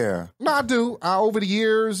 Yeah. No, I do. Over the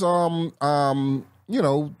years,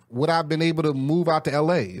 would I have been able to move out to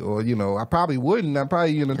L.A. or I probably wouldn't. I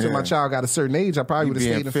probably until my child got a certain age, I probably would have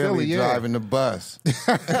stayed in Philly. Yeah, driving the bus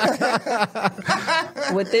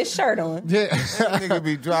with this shirt on. Yeah, that nigga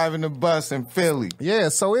be driving the bus in Philly. Yeah,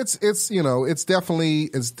 so it's definitely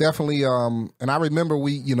and I remember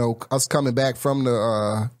us coming back from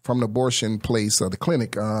the abortion place or the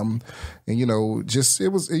clinic, and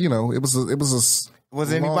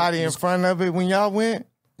was anybody in front of it when y'all went?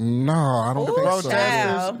 No, I don't think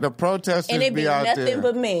so. The protesters and it be out nothing there.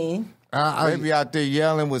 but me. They be out there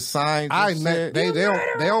yelling with signs. Shit. They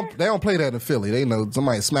don't play that in Philly. They know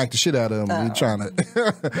somebody smacked the shit out of them. Trying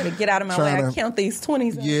to get out of my way. I count these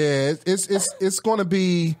 20s. Yeah, it's going to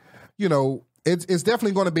be It's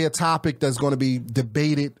definitely going to be a topic that's going to be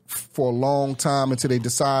debated for a long time until they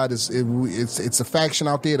decide. It's a faction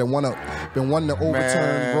out there that been wanting to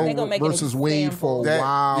overturn Roe versus Wade for a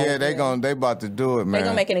while. Yeah, they about to do it, man. They're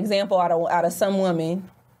gonna make an example out of some woman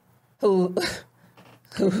who's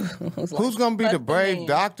gonna be the brave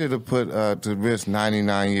doctor to put to risk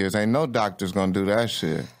 99 years? Ain't no doctor's gonna do that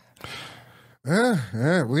shit.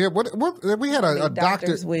 Yeah. We had a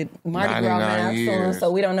doctor with Mardi Gras masks on,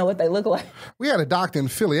 so we don't know what they look like. We had a doctor in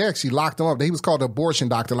Philly. They actually locked him up. He was called the abortion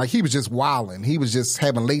doctor. Like, he was just wilding. He was just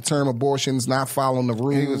having late term abortions, not following the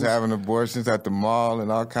rules. He was having abortions at the mall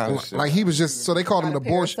and all kinds of shit. Like, he was just, so they called him the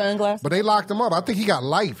abortion. But they locked him up. I think he got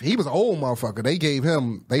life. He was an old motherfucker. They gave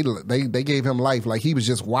him life. Like, he was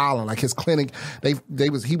just wilding. Like, his clinic,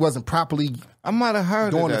 he wasn't properly. I might have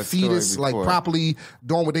heard doing of that the fetus, like properly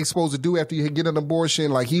doing what they supposed to do after you get an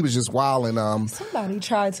abortion. Like, he was just wilding. Somebody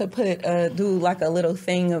tried to do like a little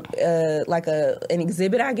thing of like an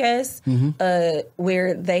exhibit, I guess,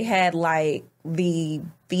 where they had like the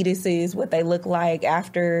fetuses, what they look like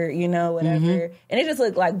after, you know, whatever. And it just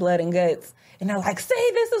looked like blood and guts. And they're like, see,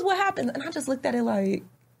 this is what happens. And I just looked at it like,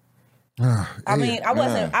 I mean,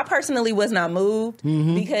 I personally was not moved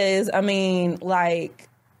because, I mean, like,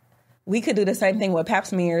 we could do the same thing with pap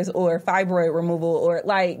smears or fibroid removal or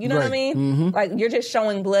like, you know what I mean? Like, you're just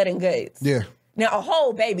showing blood and guts. Yeah. Now, a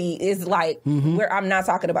whole baby is like, where I'm not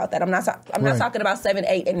talking about that. I'm not talking about 7,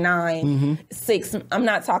 8, and 9, 6. I'm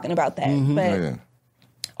not talking about that. But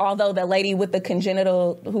although the lady with the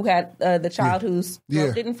congenital who had the child whose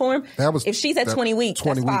throat didn't form, if she's at 20 weeks,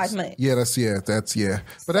 that's 5 months. Yeah, that's.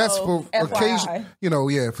 But that's for occasion, you know,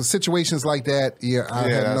 for situations like that.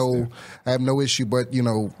 I have no issue. But you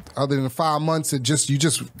know, other than 5 months, you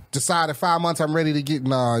just decided 5 months I'm ready to get.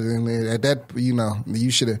 And at that, you know, you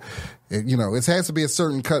should have. You know, it has to be a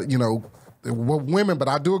certain cut. You know. Women, but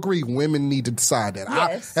I do agree, women need to decide that.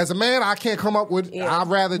 Yes. As a man, I can't come up with. I'd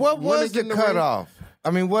rather. What was the cutoff? I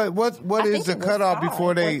mean, what is the cutoff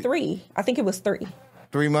before they? 3. I think it was 3.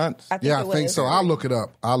 3 months? I think so. I'll look it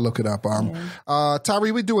up.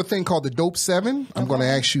 Tyree, we do a thing called the Dope 7. I'm going to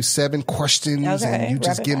ask you 7 questions, and you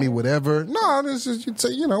just give me whatever. No, this is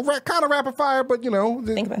kind of rapid fire, but take your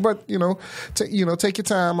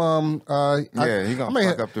time. You're gonna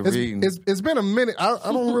fuck up the reading. It's been a minute.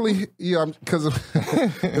 I don't really, because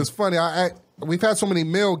it's funny. We've had so many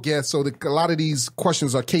male guests, so a lot of these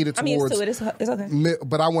questions are catered towards. I'm used to it. It's okay.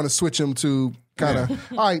 But I want to switch them to kind of.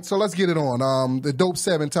 All right, so let's get it on. The Dope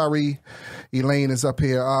 7, Tyree Elaine is up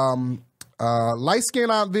here. Light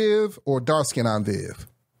skin Aunt Viv or dark skin Aunt Viv?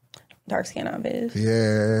 Dark skin Aunt Viv.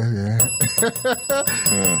 Yeah.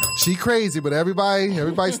 She crazy, but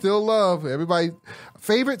everybody still love. Everybody.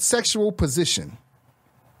 Favorite sexual position?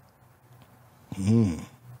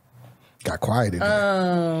 Got quiet in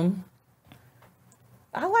there.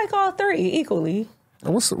 I like all 3 equally.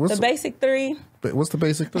 What's the basic 3? What's the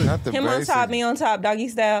basic 3? Not the Him basic. on top, me on top, doggy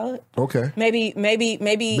style. Okay. Maybe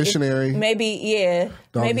missionary. Maybe if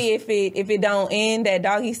it don't end at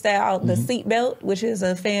doggy style, the seatbelt, which is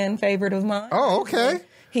a fan favorite of mine. Oh, okay.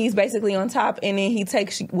 He's basically on top, and then he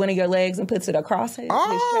takes one of your legs and puts it across his chest.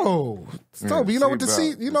 Tobe, you know what the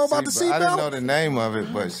seat? You know about the seatbelt? I didn't know the name of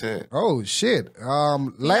it, but shit. Oh shit!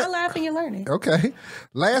 You're not laughing, you're learning. Okay.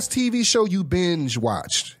 Last TV show you binge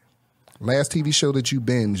watched. Last TV show that you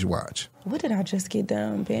binge watch. What did I just get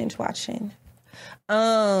done binge watching?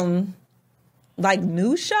 Like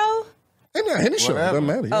new show? Any show doesn't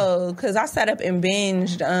matter. Yeah. Oh, because I sat up and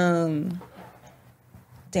binged.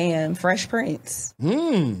 Fresh Prince.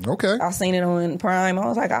 Okay. I seen it on Prime. I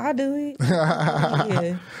was like, I'll do it.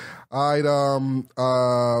 Yeah. All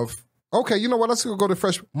right. Okay, you know what? Let's go to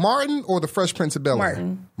Fresh Martin or the Fresh Prince of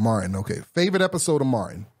Bel-Air. Martin. Okay. Favorite episode of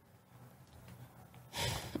Martin?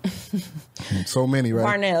 So many,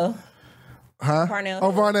 right? Varnell. Huh? Varnell.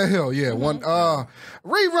 Oh, Varnell Hill. Yeah. One.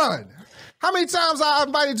 Rerun. How many times I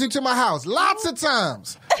invited you to my house? Lots of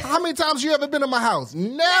times. How many times you ever been to my house?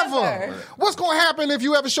 Never. What's going to happen if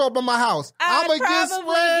you ever show up at my house? I'm going to get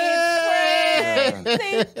sprayed.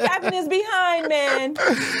 See, Captain is behind, man.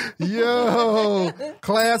 Yo,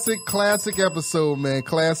 classic episode, man.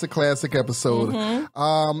 Classic episode.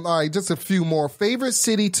 All right, just a few more. Favorite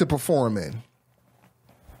city to perform in?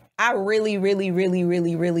 I really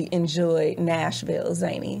enjoyed Nashville,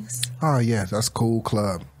 Zanies. Oh, yeah, that's cool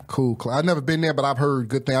club. I've never been there, but I've heard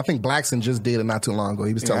good things. I think Blackson just did it not too long ago.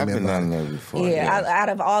 He was telling me about it. There before. Yeah, out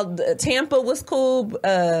of all, Tampa was cool,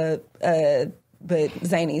 but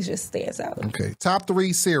Zanies just stands out. Okay, top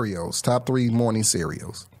 3 cereals. Top 3 morning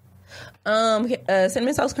cereals.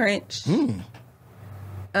 Cinnamon Toast Crunch.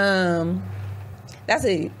 That's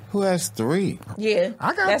it. Who has 3? Yeah,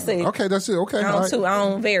 that's it. Okay, that's it. Okay, I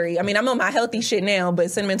don't vary. I mean, I'm on my healthy shit now,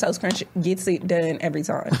 but Cinnamon Toast Crunch gets it done every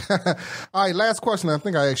time. All right, last question. I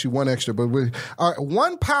think I asked you one extra, but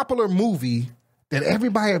one popular movie that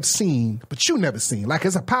everybody have seen, but you never seen. Like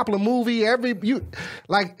it's a popular movie.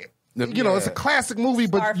 It's a classic movie,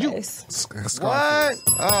 but Scarface. What?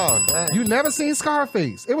 Oh, dang. You never seen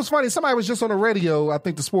Scarface? It was funny. Somebody was just on the radio, I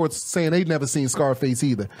think the sports, saying they'd never seen Scarface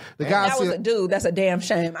either. The guy that was a dude. That's a damn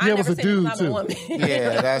shame. Yeah, it was a dude too.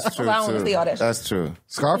 Yeah, that's true. I don't want to see all that shit. That's true.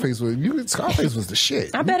 Scarface was the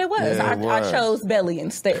shit. I bet it was. Yeah, I chose Belly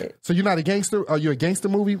instead. So you're not a gangster? Are you a gangster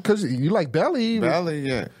movie? Because you like Belly. Belly,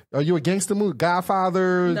 yeah. Are you a gangster movie?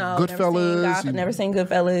 Godfather, No, Goodfellas? never seen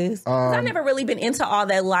Goodfellas. I never really been into all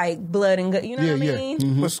that like blood and gut. You know what I mean?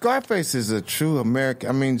 Mm-hmm. But Scarface is a true American.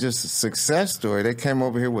 I mean, just a success story. They came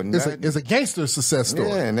over here with nothing. It's a gangster success story.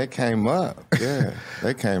 Yeah, and they came up. Yeah,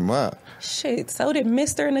 they came up. Shit, so did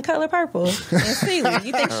Mr. in the Color Purple and Celie.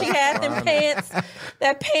 You think she had them pants,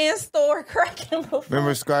 that pants store cracking before?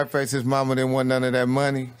 Remember Scarface's mama didn't want none of that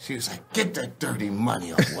money? She was like, get that dirty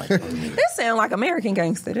money away from me. This sound like American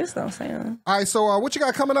gangster. This don't sound. All right, so what you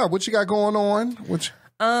got coming up? What you got going on?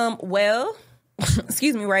 Well,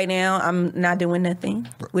 excuse me, right now I'm not doing nothing,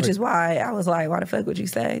 which is why I was like, why the fuck would you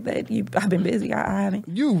say that I've been busy? I haven't.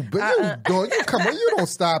 You come on, you don't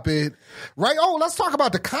stop it. Right? Oh, let's talk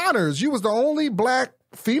about the Connors. You was the only black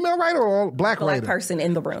female writer or black writer? Person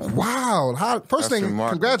in the room. Wow. First thing,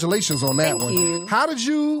 congratulations on that one. You. How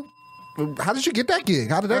did you get that gig?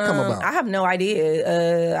 How did that come about? I have no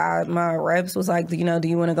idea. My reps was like, do you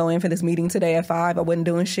want to go in for this meeting today at 5? I wasn't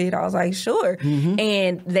doing shit. I was like, sure. Mm-hmm.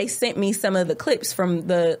 And they sent me some of the clips from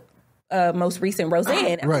the most recent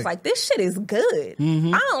Roseanne. I was like, this shit is good.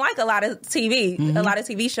 Mm-hmm. I don't like a lot of TV, a lot of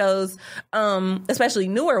TV shows, especially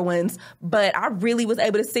newer ones, but I really was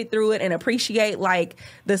able to sit through it and appreciate like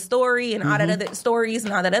the story and all that other stories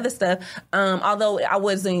and all that other stuff. Although I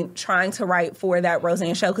wasn't trying to write for that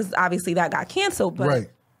Roseanne show because obviously that got canceled. But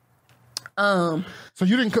so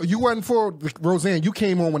you wasn't for Roseanne. You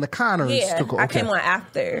came on when the Connors took over. I came on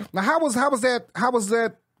after. Now how was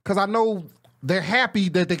that? Because I know they're happy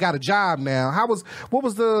that they got a job now. I don't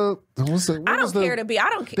care to be. I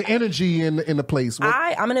don't care. The energy in the place.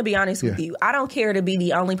 I'm going to be honest with you. I don't care to be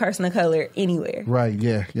the only person of color anywhere. Right.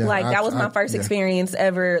 Yeah. Like that was my first experience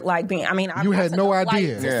ever. Like being. I mean, you had no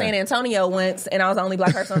idea. To San Antonio once, and I was the only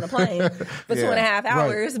black person on the plane for 2.5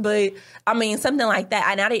 hours. Right. But I mean, something like that,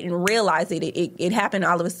 and I didn't realize it. It happened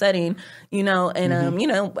all of a sudden, and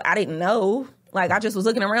I didn't know. Like I just was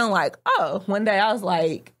looking around, like, oh, one day I was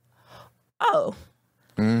like, oh.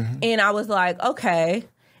 Mm-hmm. And I was like, okay.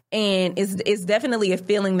 And it's definitely a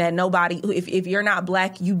feeling that nobody, if you're not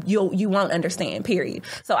black, you won't understand, period.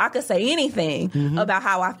 So I could say anything about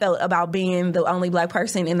how I felt about being the only black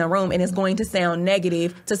person in the room, and it's going to sound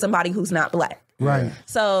negative to somebody who's not black. Right.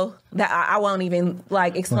 So that I won't even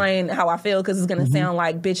like explain how I feel because it's going to sound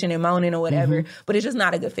like bitching and moaning or whatever, but it's just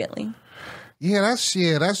not a good feeling. Yeah, that's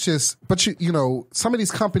just. But some of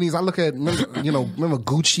these companies, I look at, remember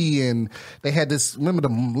Gucci, and they had this. Remember the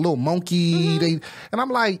little monkey? And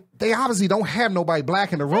I'm like, they obviously don't have nobody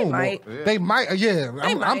black in the room. They might. Yeah,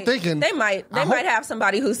 I'm thinking they might. They might have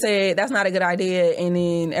somebody who said that's not a good idea, and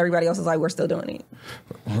then everybody else is like, we're still doing it.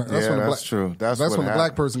 That's true. That's when the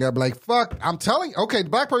black person got to be like, fuck. I'm telling you. Okay,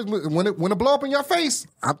 the black person when it blow up in your face.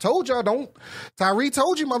 I told y'all don't. Tyree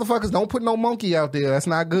told you, motherfuckers, don't put no monkey out there. That's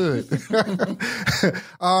not good. Let's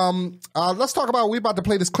talk about. We're about to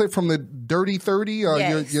play this clip from the Dirty 30,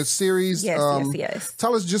 your series. Yes.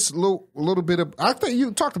 Tell us just a little bit of. I think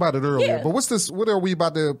you talked about it earlier, but what's this? What are we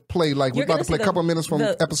about to play? Like we're about to play a couple minutes from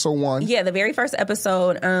episode 1. Yeah, the very first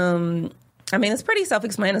episode. I mean, it's pretty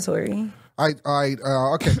self-explanatory.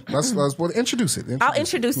 Okay. Let's introduce it. I'll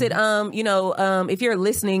introduce it. If you're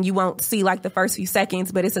listening, you won't see like the first few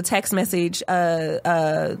seconds, but it's a text message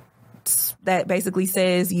that basically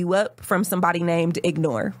says "you up" from somebody named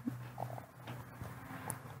Ignore.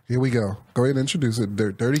 Here we go. Go ahead and introduce it.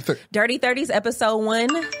 Dirty 30's episode 1.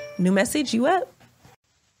 New message. You up?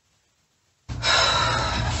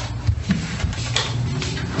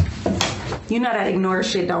 You know that Ignore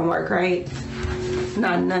shit don't work, right?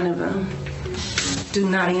 None of them. Do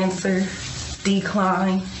not answer.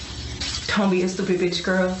 Decline. Don't be a stupid bitch,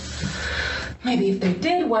 girl. Maybe if they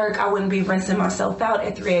did work, I wouldn't be rinsing myself out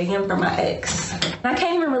at 3 a.m. for my ex. And I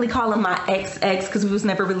can't even really call him my ex because we was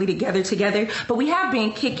never really together. But we have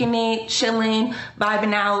been kicking it, chilling,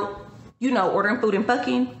 vibing out, ordering food and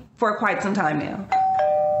fucking for quite some time now.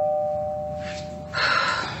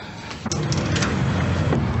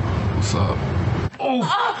 What's up?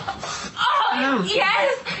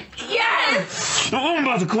 Yes! I'm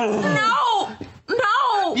about to call. No!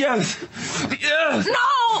 Yes! No!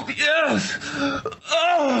 Yes!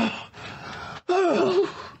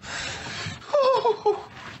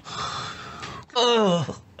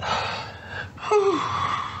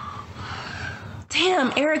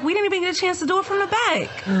 Damn, Eric, we didn't even get a chance to do it from the back.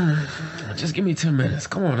 Just give me 10 minutes.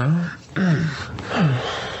 Come on now.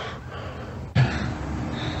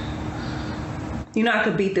 You know I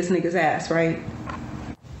could beat this nigga's ass, right?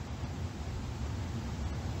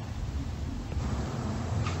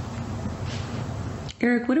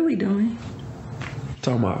 Eric, what are we doing?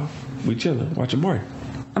 Talking about we chilling, watching Martin.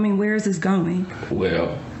 I mean, where is this going?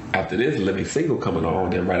 Well, after this Living Single coming on,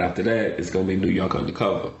 then right after that, it's gonna be New York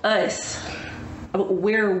Undercover. Us.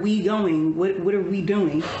 Where are we going? What are we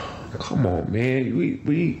doing? Come on, man.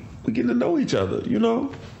 We getting to know each other, you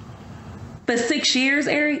know? For 6 years,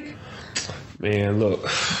 Eric? Man, look,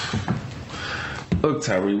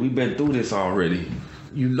 Tyree, we've been through this already.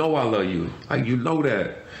 You know I love you. Like, you know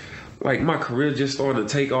that. Like, my career just starting to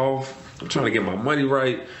take off. I'm trying to get my money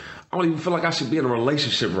right. I don't even feel like I should be in a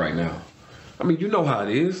relationship right now. I mean, you know how it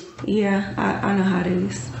is. Yeah, I know how it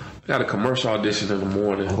is. Got a commercial audition in the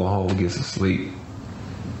morning. I'll go home and get some sleep.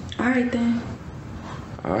 All right, then.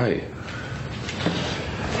 All right.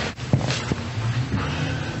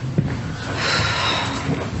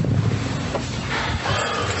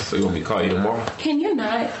 So you want me to call you tomorrow? Can you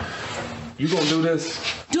not? You gonna do this?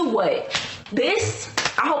 Do what? This?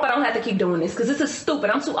 I hope I don't have to keep doing this, because this is stupid.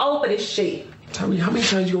 I'm too old for this shit. Tell me, how many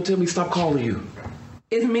times you gonna tell me to stop calling you?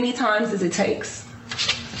 As many times as it takes.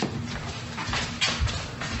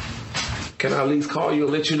 Can I at least call you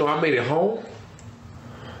and let you know I made it home?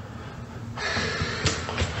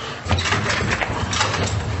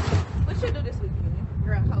 What you do this weekend?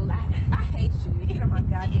 Girl, whole lot. I hate you. You get on my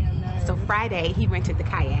goddamn nerves. So Friday, he rented the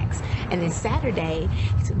kayaks. And then Saturday,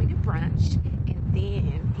 he took me to brunch. And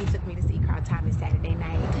then he took me to see Carl Thomas Saturday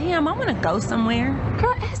night. Damn, I want to go somewhere.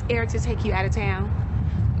 Girl, ask Eric to take you out of town.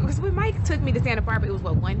 Because when Mike took me to Santa Barbara, it was,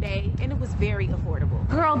 one day? And it was very affordable.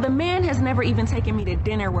 Girl, the man has never even taken me to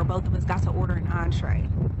dinner where both of us got to order an entree.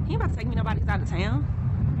 He ain't about to take me nobody's out of town.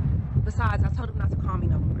 Besides, I told him not to call me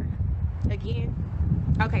no more. Again?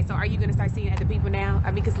 Okay, so are you going to start seeing other people now? I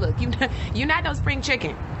mean, because look, you're not no spring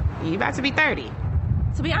chicken. You about to be 30.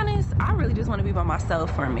 To be honest, I really just want to be by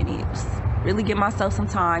myself for a minute. Just really give myself some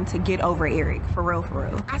time to get over Eric. For real, for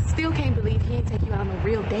real. I still can't believe he ain't take you out on a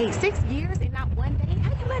real date. 6 years and not one day? How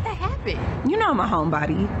you let that happen? You know I'm a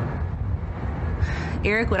homebody.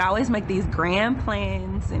 Eric would always make these grand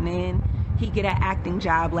plans, and then he'd get an acting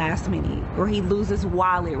job last minute, or he'd lose his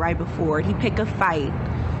wallet right before it. He'd pick a fight.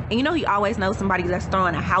 And you know he always knows somebody that's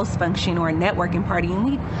throwing a house function or a networking party, and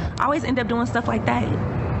we always end up doing stuff like that.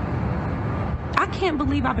 I can't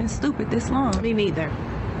believe I've been stupid this long. Me neither.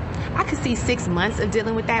 I could see 6 months of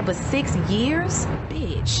dealing with that, but 6 years?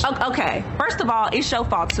 Bitch. Okay, first of all, it's your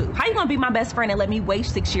fault too. How you gonna be my best friend and let me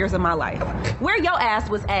waste 6 years of my life? Where your ass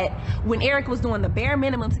was at when Eric was doing the bare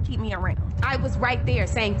minimum to keep me around? I was right there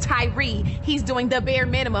saying, Tyree, he's doing the bare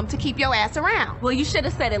minimum to keep your ass around. Well, you should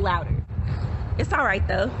have said it louder. It's all right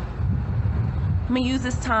though. I'm gonna use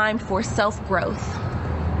this time for self-growth.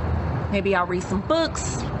 Maybe I'll read some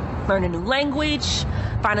books, learn a new language,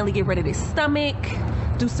 finally get rid of this stomach,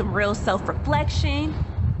 do some real self-reflection.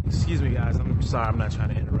 Excuse me, guys. I'm sorry. I'm not trying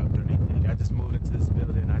to interrupt or anything. I just moved into this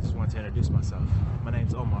building. I just wanted to introduce myself. My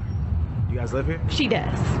name's Omar. You guys live here? She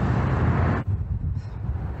does.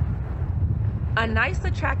 A nice,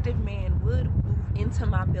 attractive man would move into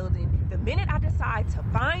my building the minute I decide to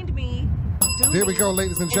find me, There we go,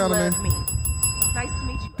 ladies and gentlemen. Love me. Nice to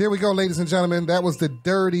meet you. There we go, ladies and gentlemen. That was the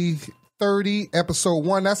Dirty 30, episode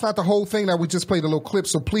 1. That's not the whole thing. That we just played a little clip.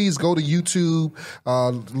 So please go to YouTube,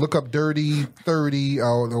 look up Dirty 30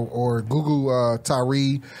 or Google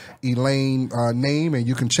Tyree Elaine name, and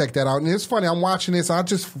you can check that out. And it's funny, I'm watching this. I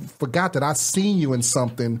just forgot that I seen you in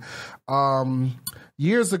something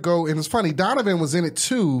years ago, and it's funny, Donovan was in it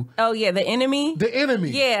too. Oh yeah, The Enemy. The Enemy.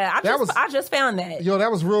 Yeah, I just found that. Yo, that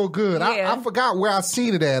was real good. Yeah. I forgot where I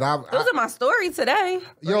seen it at. It was in my story today.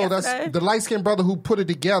 Yo, that's the light skinned brother who put it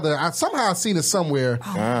together. Somehow I seen it somewhere,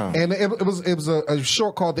 and it was a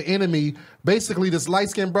short called The Enemy. Basically, this light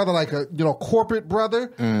skinned brother, like a corporate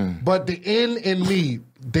brother, but the N in me.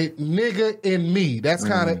 The nigga in me. That's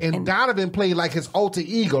kind of, and Donovan played like his alter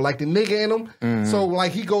ego, like the nigga in him. So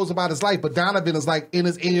like he goes about his life, but Donovan is like in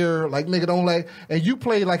his ear, like nigga don't like. And you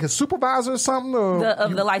played like his supervisor or something, or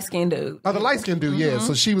the light skinned dude. Oh, the light skinned dude, yeah.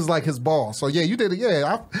 So she was like his boss. So yeah, you did it.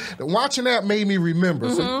 Yeah, watching that made me remember.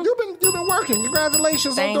 So you've been working.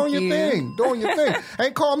 Congratulations on doing your thing. Doing your thing.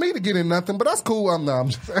 Ain't called me to get in nothing, but that's cool.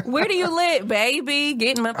 Where do you live, baby?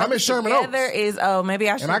 Getting my I'm in Sherman together Oaks. is maybe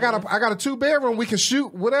I should. And I got a 2-bedroom. We can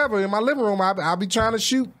shoot whatever in my living room. I'll be trying to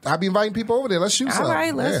shoot. I'll be inviting people over there. Let's shoot something. All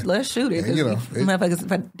right, let's shoot it. Yeah, motherfuckers,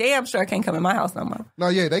 but damn sure can't come in my house no more. No,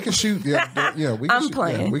 yeah, they can shoot. Yeah, we can I'm shoot,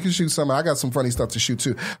 playing. Yeah, we can shoot something. I got some funny stuff to shoot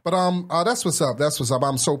too. But that's what's up. That's what's up.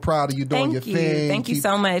 I'm so proud of you doing your thing. Thank you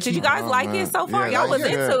so much. Did you guys like it so far? Y'all was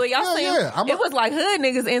into it. Y'all seemed it was like hood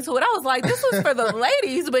niggas into it. I was like, this was for the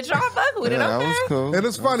ladies, but y'all fuck with it. Okay, that was cool. And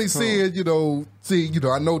it's funny seeing,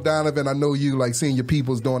 I know Donovan, I know you, like seeing your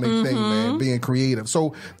peoples doing their thing, man, being creative.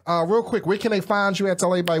 So, real quick, where can they find you at?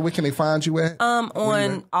 Tell everybody where can they find you at?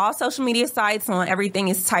 On all social media sites, on everything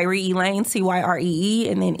is Tyree Elaine, Tyree,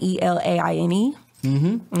 and then Elaine.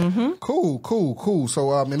 Cool.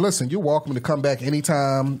 So, and listen, you're welcome to come back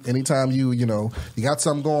anytime you got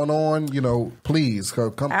something going on, please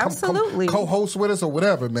come co-host with us or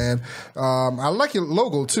whatever, man. I like your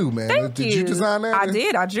logo too, man. Did you design that? I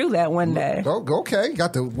did. I drew that one day. Okay.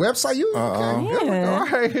 Got the website? Okay. Yeah. All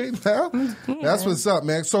right. Now, that's what's up,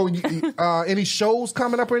 man. So, any shows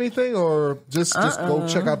coming up or anything, or just go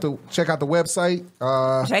check out the website?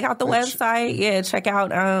 Check out the website. Yeah, check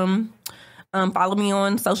out. Follow me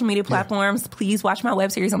on social media platforms. Please watch my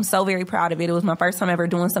web series. I'm so very proud of it. It was my first time ever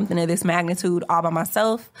doing something of this magnitude all by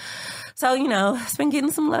myself. So, it's been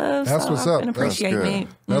getting some love. That's what's up. I've been appreciating it.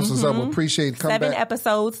 That's what's up. We appreciate coming back. 7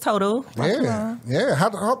 episodes total. Yeah. How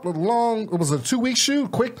long? It was a 2-week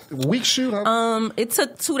shoot? Quick week shoot? It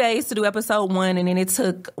took 2 days to do episode 1, and then it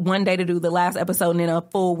took 1 day to do the last episode, and then a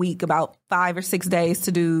full week, about 5 or 6 days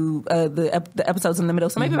to do the episodes in the middle.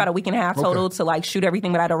 So maybe about a week and a half total to shoot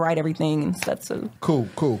everything, but I had to write everything and stuff too. Cool.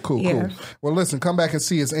 Well, listen, come back and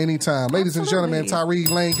see us anytime. Ladies and gentlemen, Tyree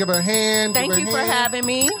Elaine, give her a hand. Thank you for having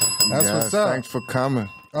me. That's what's up. Thanks for coming.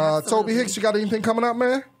 Tobe Hixx, you got anything coming up,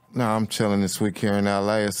 man? No, I'm chilling this week here in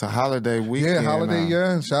LA. It's a holiday weekend.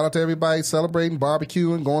 Yeah. Shout out to everybody celebrating,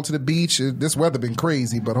 barbecuing, going to the beach. This weather been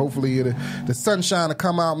crazy, but hopefully the sunshine will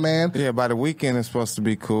come out, man. Yeah, by the weekend it's supposed to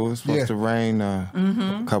be cool. It's supposed to rain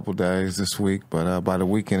a couple days this week, but by the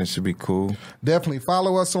weekend it should be cool. Definitely.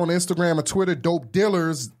 Follow us on Instagram and Twitter, Dope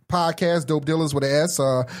Dealers Podcast, Dope Dealers with an S.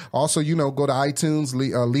 Also, go to iTunes,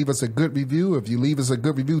 leave us a good review. If you leave us a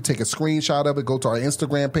good review, take a screenshot of it, go to our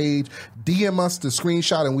Instagram page, DM us the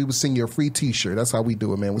screenshot, and we will send you a free t-shirt. That's how we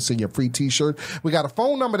do it, man. We'll send you a free t-shirt. We got a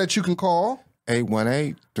phone number that you can call.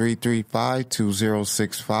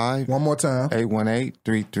 818-335-2065. One more time.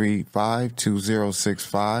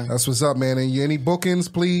 818-335-2065. That's what's up, man. And any bookings,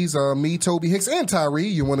 please, me, Tobe Hixx, and Tyree,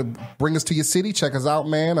 you want to bring us to your city, check us out,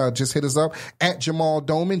 man. Just hit us up at Jamal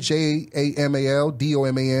Doman,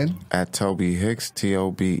 JamalDoman. At Tobe Hixx,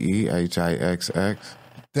 TobeHixx.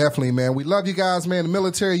 Definitely, man. We love you guys, man. The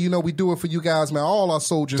military, we do it for you guys, man. All our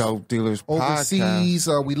soldiers Dope Dealers overseas.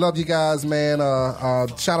 We love you guys, man.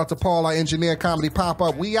 Shout out to Paul, our engineer, Comedy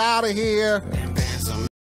Pop-Up. We out of here.